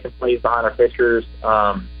strikes, making plays behind our pitchers.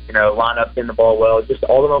 Line up, getting the ball well, just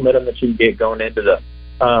all the momentum that you can get going into the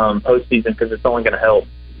postseason, because it's only going to help.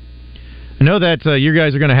 I know that you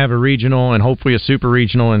guys are going to have a regional and hopefully a super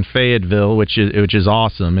regional in Fayetteville, which is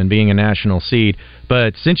awesome, and being a national seed.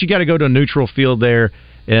 But since you got to go to a neutral field there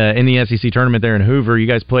in the SEC tournament there in Hoover, you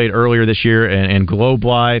guys played earlier this year in Globe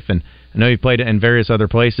Life, and I know you've played it in various other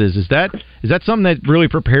places. Is that something that really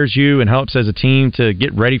prepares you and helps as a team to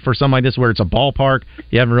get ready for something like this, where it's a ballpark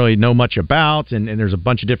you haven't really know much about, and there's a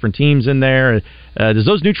bunch of different teams in there? Does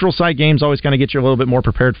those neutral site games always kind of get you a little bit more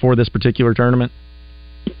prepared for this particular tournament?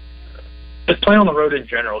 Just playing on the road in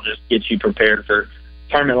general just gets you prepared for a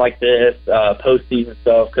tournament like this, postseason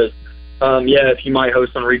stuff, because if you might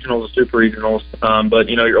host some regionals or super regionals, but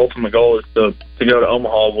your ultimate goal is to go to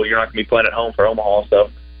Omaha. Well, you're not going to be playing at home for Omaha, so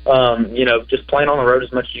just playing on the road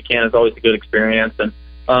as much as you can is always a good experience, and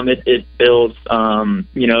it builds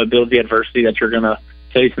it builds the adversity that you're going to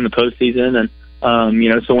face in the postseason, and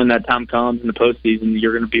so when that time comes in the postseason,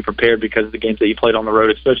 you're going to be prepared because of the games that you played on the road,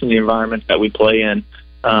 especially the environments that we play in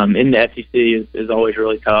the SEC is always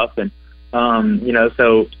really tough, and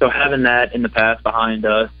so having that in the past behind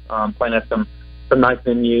us, playing at some nice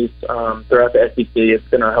venues throughout the SEC, it's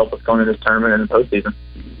going to help us going into this tournament and the postseason.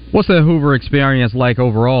 What's the Hoover experience like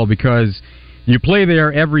overall? Because you play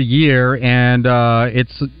there every year, and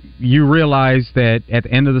you realize that at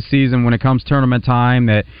the end of the season, when it comes tournament time,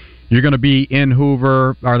 that you're going to be in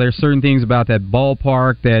Hoover. Are there certain things about that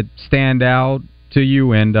ballpark that stand out to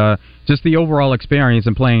you, and just the overall experience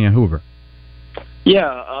in playing in Hoover?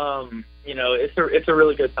 Yeah, it's a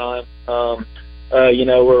really good time.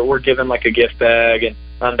 We're given like a gift bag, and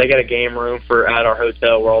they got a game room at our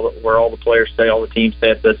hotel where all the players stay, all the teams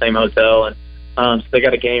stay at the same hotel, and so they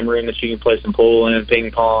got a game room that you can play some pool in,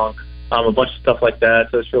 ping pong, a bunch of stuff like that.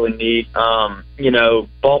 So it's really neat.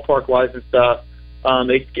 Ballpark wise and stuff,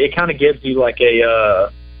 it kind of gives you like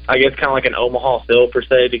I guess kind of like an Omaha feel per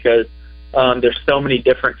se, because there's so many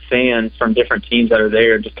different fans from different teams that are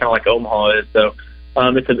there, just kind of like Omaha is. So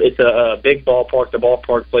it's a big ballpark. The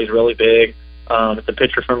ballpark plays really big. It's a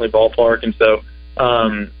pitcher-friendly ballpark, and so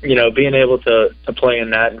being able to play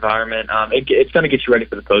in that environment, it's going to get you ready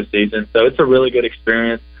for the postseason. So it's a really good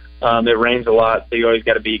experience. It rains a lot, so you always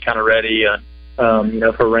got to be kind of ready,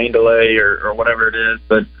 for rain delay or whatever it is.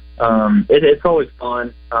 But it's always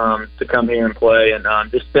fun to come here and play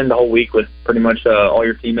and just spend the whole week with pretty much all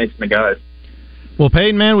your teammates and the guys. Well,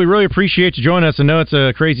 Peyton, man, we really appreciate you joining us. I know it's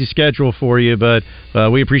a crazy schedule for you, but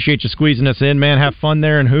we appreciate you squeezing us in, man. Have fun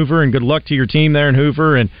there in Hoover, and good luck to your team there in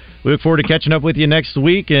Hoover. And we look forward to catching up with you next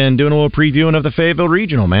week and doing a little previewing of the Fayetteville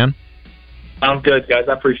Regional, man. Sounds good, guys.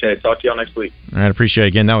 I appreciate it. Talk to y'all next week. All right, appreciate it.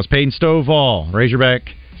 Again, that was Peyton Stovall, Razorback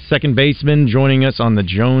second baseman, joining us on the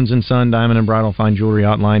Jones & Son Diamond and Bridal Fine Jewelry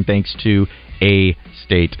Hotline, thanks to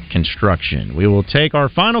A-State Construction. We will take our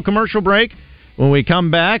final commercial break. When we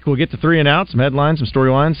come back, we'll get to 3 and Out, some headlines, some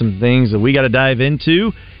storylines, some things that we got to dive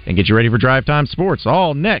into, and get you ready for Drive Time Sports.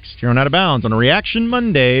 All next here on Out of Bounds on a Reaction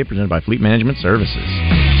Monday, presented by Fleet Management Services.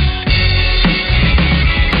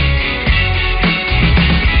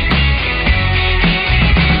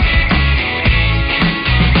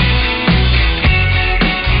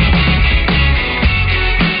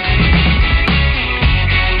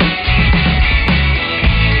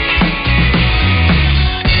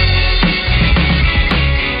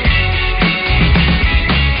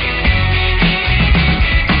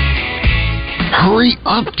 Hurry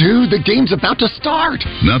up, dude. The game's about to start.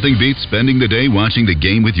 Nothing beats spending the day watching the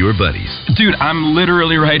game with your buddies. Dude, I'm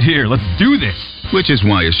literally right here. Let's do this. Which is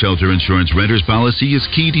why a shelter insurance renter's policy is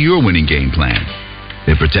key to your winning game plan.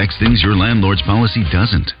 It protects things your landlord's policy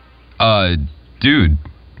doesn't. Dude,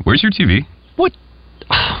 where's your TV? What?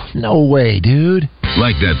 No way, dude.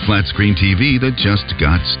 Like that flat screen TV that just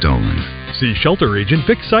got stolen. See shelter agent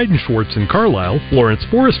Vic Seidenschwartz in Carlisle, Lawrence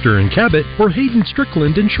Forrester in Cabot, or Hayden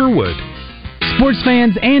Strickland in Sherwood. Sports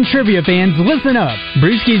fans and trivia fans, listen up.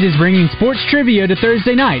 Brewskis is bringing sports trivia to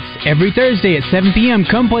Thursday nights. Every Thursday at 7 p.m.,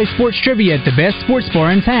 come play sports trivia at the best sports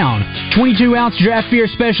bar in town. 22-ounce draft beer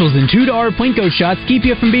specials and $2 Plinko shots keep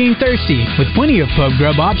you from being thirsty, with plenty of pub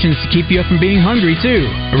grub options to keep you from being hungry, too.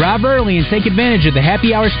 Arrive early and take advantage of the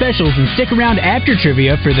happy hour specials and stick around after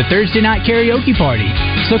trivia for the Thursday night karaoke party.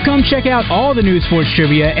 So come check out all the new sports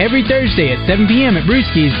trivia every Thursday at 7 p.m. at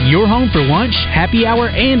Brewskis, your home for lunch, happy hour,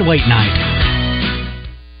 and late night.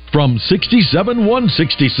 From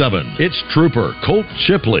 67-167, it's Trooper Colt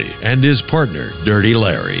Shipley and his partner, Dirty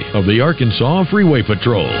Larry, of the Arkansas Freeway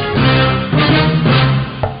Patrol.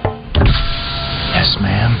 Yes,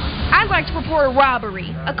 ma'am. I'd like to report a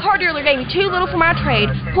robbery. A car dealer gave me too little for my trade,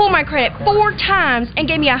 pulled my credit 4 times, and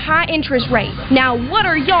gave me a high interest rate. Now, what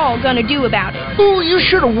are y'all gonna do about it? Ooh, you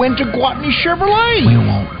should have went to Gwatney Chevrolet. We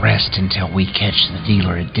won't rest until we catch the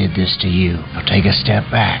dealer that did this to you. Now take a step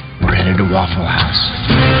back. We're headed to Waffle House.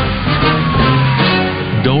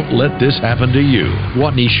 Don't let this happen to you.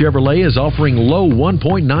 Gwatney Chevrolet is offering low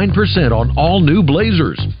 1.9% on all new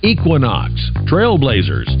Blazers, Equinox,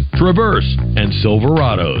 Trailblazers, Traverse, and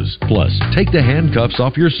Silverados. Plus, take the handcuffs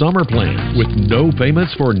off your summer plans with no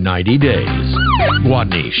payments for 90 days.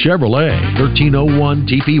 Gwatney Chevrolet, 1301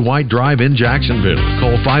 TP White Drive in Jacksonville.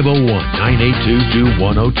 Call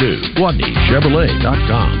 501-982-2102.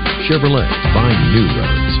 GwatneyChevrolet.com. Chevrolet, find new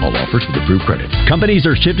roads. All offers with approved credit. Companies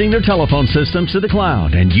are shifting their telephone systems to the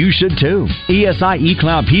cloud, and you should too. ESI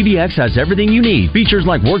eCloud PBX has everything you need. Features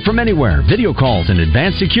like work from anywhere, video calls, and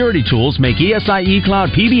advanced security tools make ESI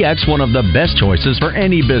eCloud PBX one of the best choices for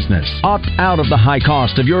any business. Opt out of the high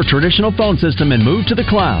cost of your traditional phone system and move to the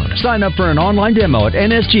cloud. Sign up for an online demo at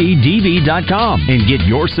nsgdv.com and get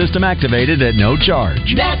your system activated at no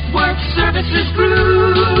charge. Network Services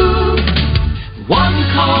Group. One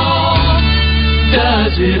call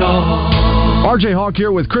does it all. RJ Hawk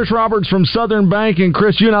here with Chris Roberts from Southern Bank. And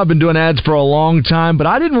Chris, you and I have been doing ads for a long time, but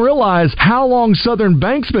I didn't realize how long Southern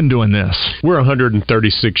Bank's been doing this. We're a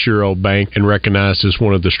 136-year-old bank and recognized as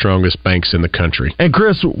one of the strongest banks in the country. And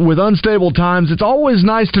Chris, with unstable times, it's always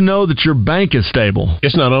nice to know that your bank is stable.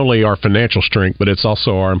 It's not only our financial strength, but it's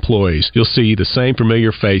also our employees. You'll see the same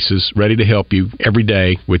familiar faces ready to help you every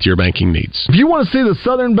day with your banking needs. If you want to see the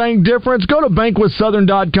Southern Bank difference, go to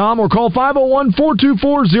bankwithsouthern.com or call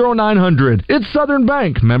 501-424-0900. It's Southern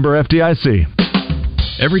Bank, member FDIC.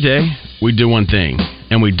 Every day, we do one thing,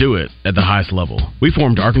 and we do it at the highest level. We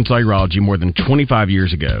formed Arkansas Urology more than 25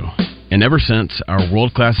 years ago, and ever since, our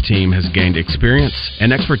world-class team has gained experience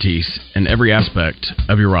and expertise in every aspect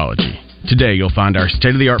of urology. Today, you'll find our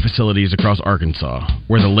state-of-the-art facilities across Arkansas,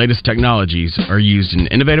 where the latest technologies are used in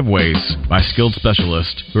innovative ways by skilled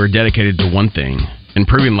specialists who are dedicated to one thing,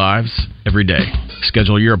 improving lives every day.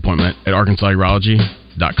 Schedule your appointment at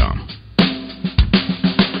arkansasurology.com.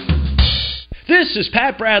 This is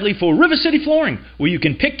Pat Bradley for River City Flooring, where you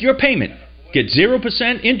can pick your payment. Get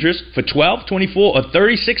 0% interest for 12, 24, or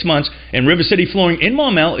 36 months, and River City Flooring in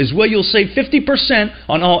Maumelle is where you'll save 50%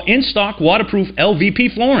 on all in-stock waterproof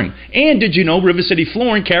LVP flooring. And did you know River City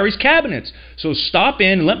Flooring carries cabinets? So stop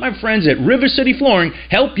in and let my friends at River City Flooring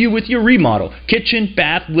help you with your remodel. Kitchen,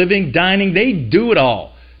 bath, living, dining, they do it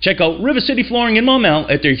all. Check out River City Flooring in Maumelle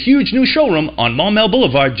at their huge new showroom on Maumelle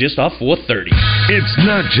Boulevard just off 430. It's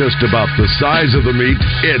not just about the size of the meat,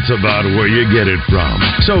 it's about where you get it from.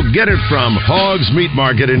 So get it from Hogs Meat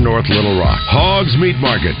Market in North Little Rock. Hogs Meat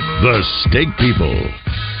Market, the steak people.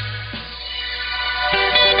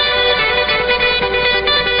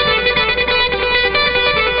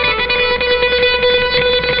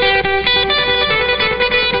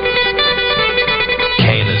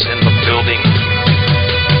 Kane is in the building.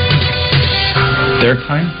 Their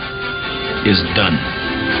time is done.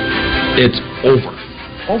 It's over.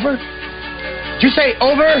 Over? Did you say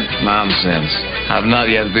over? Nonsense. I've not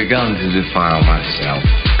yet begun to defile myself.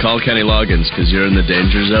 Call Kenny Loggins, because you're in the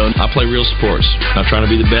danger zone. I play real sports. Not trying to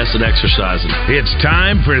be the best at exercising. It's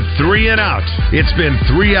time for 3 and Out. It's been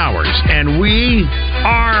 3 hours, and we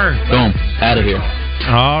are... Boom. Out of here.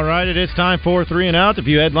 All right, it is time for 3 and Out. A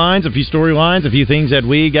few headlines, a few storylines, a few things that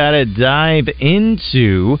we got to dive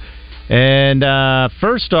into. And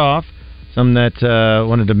first off, something that I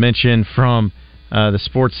wanted to mention from the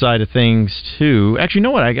sports side of things, too. Actually, you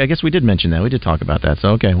know what? I guess we did mention that. We did talk about that. So,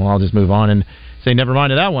 okay, well, I'll just move on and say never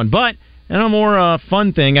mind to that one. But, and a more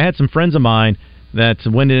fun thing, I had some friends of mine that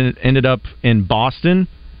ended up in Boston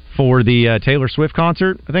for the Taylor Swift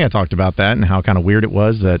concert. I think I talked about that and how kind of weird it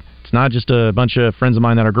was that it's not just a bunch of friends of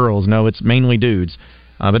mine that are girls. No, it's mainly dudes.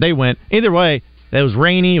 But they went. Either way, it was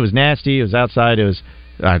rainy, it was nasty, it was outside, it was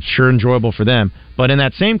sure enjoyable for them. But in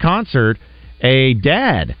that same concert, a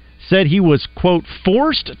dad said he was, quote,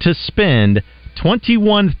 forced to spend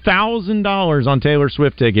 $21,000 on Taylor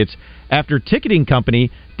Swift tickets after ticketing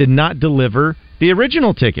company did not deliver the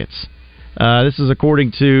original tickets. This is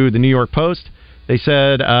according to the New York Post. They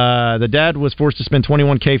said the dad was forced to spend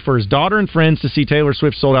 $21,000 for his daughter and friends to see Taylor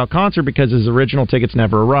Swift's sold-out concert because his original tickets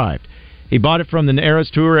never arrived. He bought it from the Eras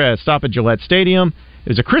Tour at a stop at Gillette Stadium. It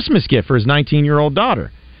was a Christmas gift for his 19-year-old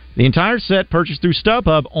daughter. The entire set, purchased through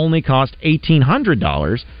StubHub, only cost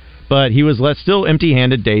 $1,800, but he was left still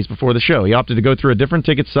empty-handed days before the show. He opted to go through a different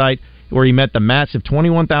ticket site where he met the massive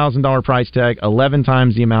 $21,000 price tag, 11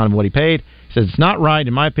 times the amount of what he paid. He says, it's not right,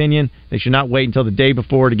 in my opinion. They should not wait until the day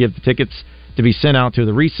before to give the tickets to be sent out to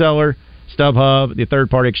the reseller. StubHub, the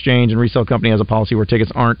third-party exchange and resale company, has a policy where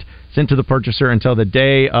tickets aren't sent to the purchaser until the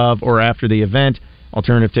day of or after the event.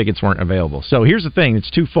 Alternative tickets weren't available. So here's the thing. It's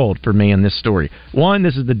twofold for me in this story. One,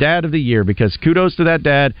 this is the dad of the year because kudos to that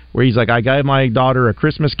dad where he's like, I gave my daughter a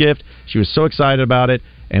Christmas gift. She was so excited about it.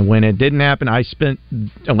 And when it didn't happen, I spent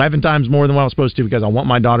 11 times more than what I was supposed to because I want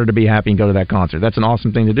my daughter to be happy and go to that concert. That's an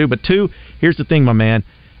awesome thing to do. But two, here's the thing, my man.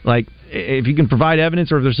 Like, if you can provide evidence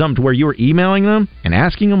or if there's something to where you were emailing them and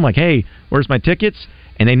asking them, like, hey, where's my tickets?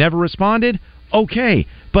 And they never responded, okay.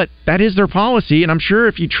 But that is their policy, and I'm sure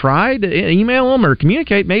if you tried to email them or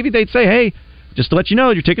communicate, maybe they'd say, hey, just to let you know,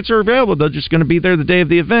 your tickets are available. They're just going to be there the day of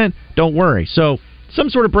the event. Don't worry. So some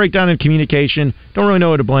sort of breakdown in communication. Don't really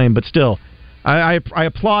know who to blame, but still, I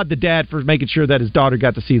applaud the dad for making sure that his daughter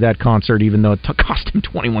got to see that concert, even though it cost him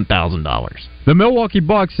 $21,000. The Milwaukee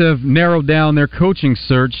Bucks have narrowed down their coaching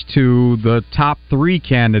search to the top 3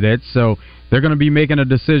 candidates, so they're going to be making a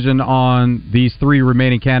decision on these 3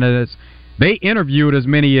 remaining candidates. They interviewed as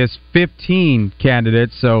many as 15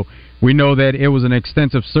 candidates, so we know that it was an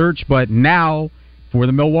extensive search, but now for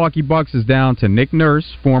the Milwaukee Bucks is down to Nick Nurse,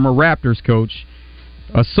 former Raptors coach,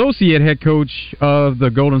 associate head coach of the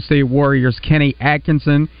Golden State Warriors, Kenny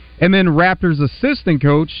Atkinson, and then Raptors assistant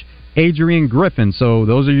coach, Adrian Griffin. So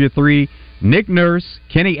those are your 3, Nick Nurse,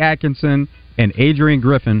 Kenny Atkinson, and Adrian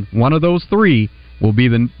Griffin. One of those 3 will be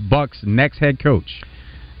the Bucks' next head coach.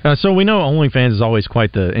 So we know OnlyFans is always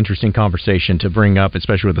quite the interesting conversation to bring up,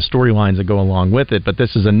 especially with the storylines that go along with it. But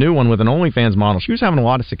this is a new one with an OnlyFans model. She was having a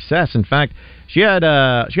lot of success. In fact, she had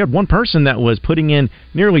one person that was putting in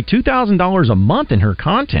nearly $2,000 a month in her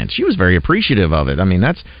content. She was very appreciative of it. I mean,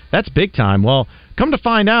 that's big time. Well, come to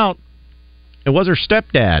find out, it was her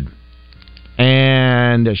stepdad.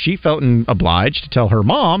 And she felt obliged to tell her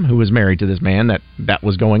mom, who was married to this man, that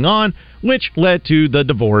was going on, which led to the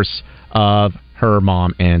divorce of her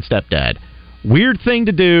mom and stepdad. Weird thing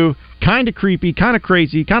to do, kind of creepy, kind of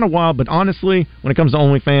crazy, kind of wild, but honestly, when it comes to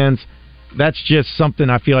OnlyFans, that's just something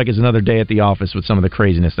I feel like is another day at the office with some of the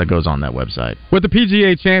craziness that goes on that website. With the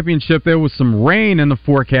PGA Championship, there was some rain in the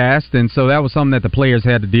forecast, and so that was something that the players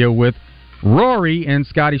had to deal with. Rory and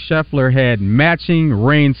Scottie Scheffler had matching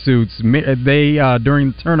rain suits during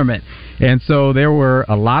the tournament, and so there were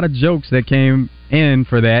a lot of jokes that came in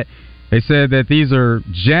for that. They said that these are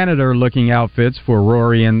janitor-looking outfits for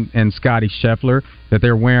Rory and Scottie Scheffler that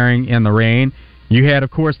they're wearing in the rain. You had,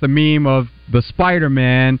 of course, the meme of the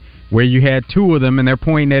Spider-Man where you had 2 of them and they're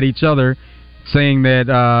pointing at each other saying that,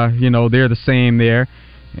 they're the same there.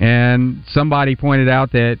 And somebody pointed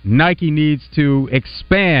out that Nike needs to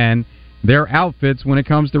expand their outfits when it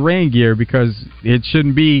comes to rain gear because it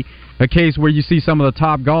shouldn't be a case where you see some of the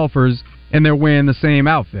top golfers and they're wearing the same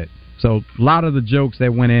outfit. So a lot of the jokes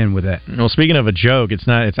that went in with that. Well, speaking of a joke, it's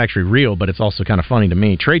actually real, but it's also kind of funny to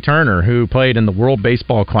me. Trey Turner, who played in the World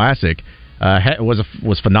Baseball Classic,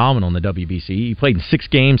 was phenomenal in the WBC. He played in 6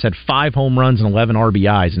 games, had 5 home runs and 11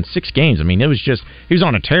 RBIs in 6 games. I mean, he was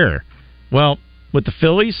on a tear. Well, with the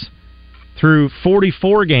Phillies, through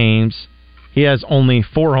 44 games, he has only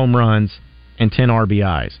 4 home runs and 10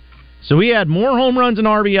 RBIs. So he had more home runs and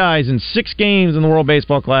RBIs in 6 games in the World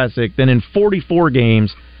Baseball Classic than in 44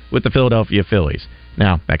 games with the Philadelphia Phillies.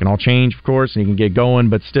 Now, that can all change, of course, and he can get going,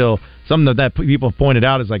 but still, something that people have pointed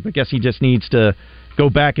out is like, I guess he just needs to go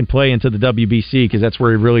back and play into the WBC because that's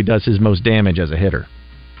where he really does his most damage as a hitter.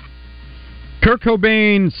 Kurt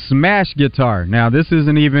Cobain smash guitar. Now, this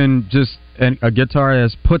isn't even just a guitar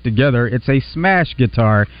that's put together. It's a smash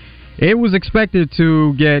guitar. It was expected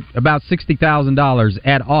to get about $60,000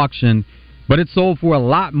 at auction, but it sold for a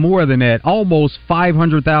lot more than that, almost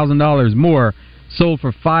 $500,000 more. Sold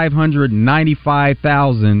for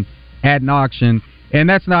 $595,000 at an auction, and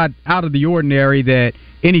that's not out of the ordinary that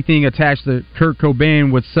anything attached to Kurt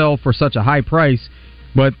Cobain would sell for such a high price.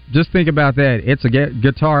 But just think about that. It's a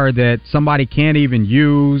guitar that somebody can't even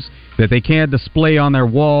use, that they can't display on their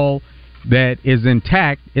wall, that is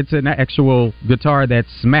intact. It's an actual guitar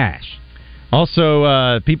that's smashed.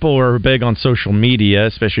 Also, people are big on social media,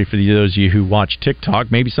 especially for those of you who watch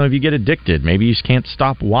TikTok. Maybe some of you get addicted. Maybe you just can't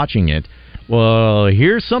stop watching it. Well,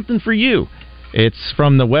 here's something for you. It's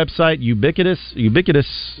from the website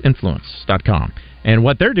ubiquitousinfluence.com. And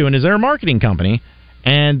what they're doing is they're a marketing company,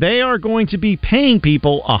 and they are going to be paying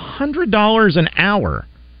people $100 an hour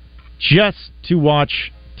just to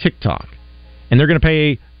watch TikTok. And they're going to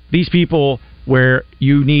pay these people where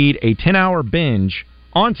you need a 10-hour binge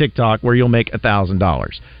on TikTok where you'll make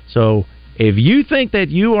 $1,000. So if you think that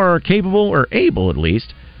you are capable, or able at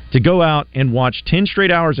least, to go out and watch 10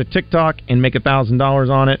 straight hours of TikTok and make $1,000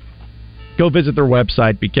 on it, go visit their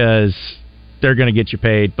website because they're going to get you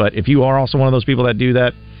paid. But if you are also one of those people that do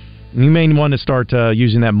that, you may want to start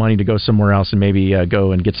using that money to go somewhere else and maybe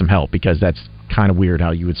go and get some help, because that's kind of weird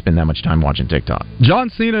how you would spend that much time watching TikTok. John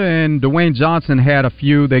Cena and Dwayne Johnson had a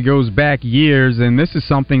feud that goes back years, and this is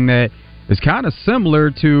something that is kind of similar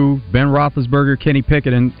to Ben Roethlisberger, Kenny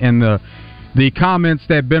Pickett, and the comments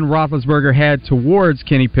that Ben Roethlisberger had towards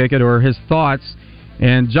Kenny Pickett, or his thoughts.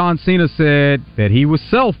 And John Cena said that he was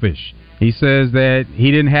selfish. He says that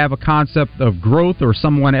he didn't have a concept of growth or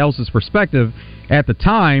someone else's perspective at the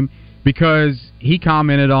time, because he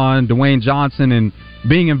commented on Dwayne Johnson and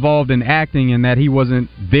being involved in acting, and that he wasn't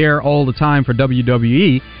there all the time for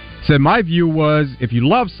WWE. Said, my view was, if you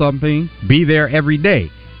love something, be there every day.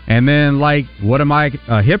 And then, what am I,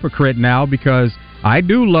 a hypocrite now, because I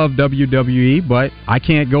do love WWE, but I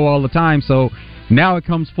can't go all the time. So now it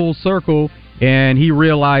comes full circle, and he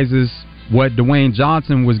realizes what Dwayne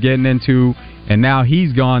Johnson was getting into, and now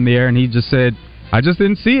he's gone there, and he just said, I just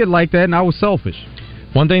didn't see it like that, and I was selfish.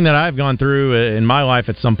 One thing that I've gone through in my life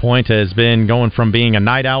at some point has been going from being a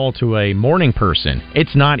night owl to a morning person.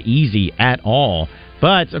 It's not easy at all,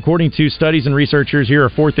 but according to studies and researchers, here are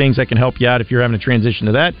 4 things that can help you out if you're having a transition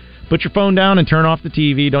to that. Put your phone down and turn off the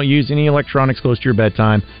TV. Don't use any electronics close to your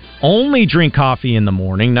bedtime. Only drink coffee in the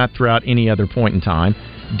morning, not throughout any other point in time.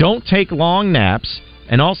 Don't take long naps.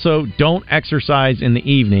 And also, don't exercise in the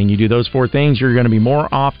evening. You do those 4 things, you're going to be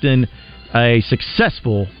more often a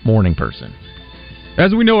successful morning person.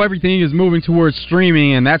 As we know, everything is moving towards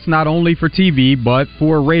streaming, and that's not only for TV, but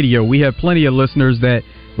for radio. We have plenty of listeners that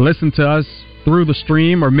listen to us through the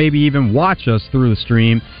stream, or maybe even watch us through the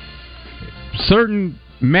stream. Certain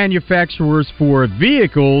manufacturers for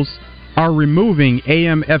vehicles are removing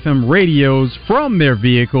AM/FM radios from their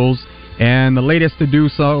vehicles, and the latest to do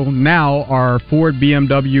so now are Ford,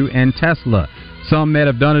 BMW, and Tesla. Some that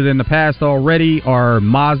have done it in the past already are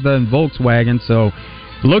Mazda and Volkswagen, so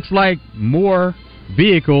looks like more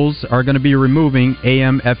vehicles are going to be removing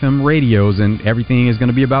AM/FM radios, and everything is going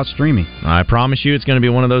to be about streaming. I promise you it's going to be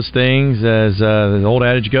one of those things, as the old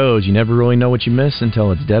adage goes, you never really know what you miss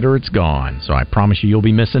until it's dead or it's gone. So I promise you'll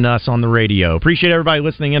be missing us on the radio. Appreciate everybody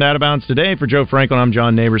listening in Out of Bounds today. For Joe Franklin, I'm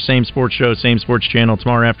John Neighbors. Same sports show, same sports channel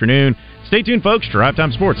tomorrow afternoon. Stay tuned, folks. Drive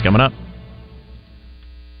Time Sports coming up.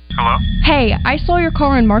 Hello? Hey, I saw your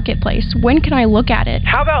car in Marketplace. When can I look at it?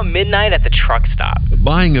 How about midnight at the truck stop?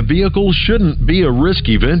 Buying a vehicle shouldn't be a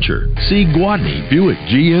risky venture. See Gwatney Buick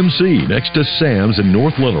GMC next to Sam's in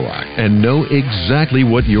North Little Rock and know exactly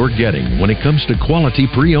what you're getting when it comes to quality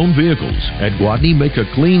pre-owned vehicles. At Gwatney, make a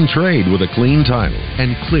clean trade with a clean title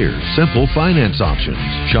and clear, simple finance options.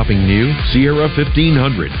 Shopping new Sierra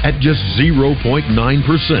 1500 at just 0.9%.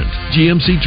 GMC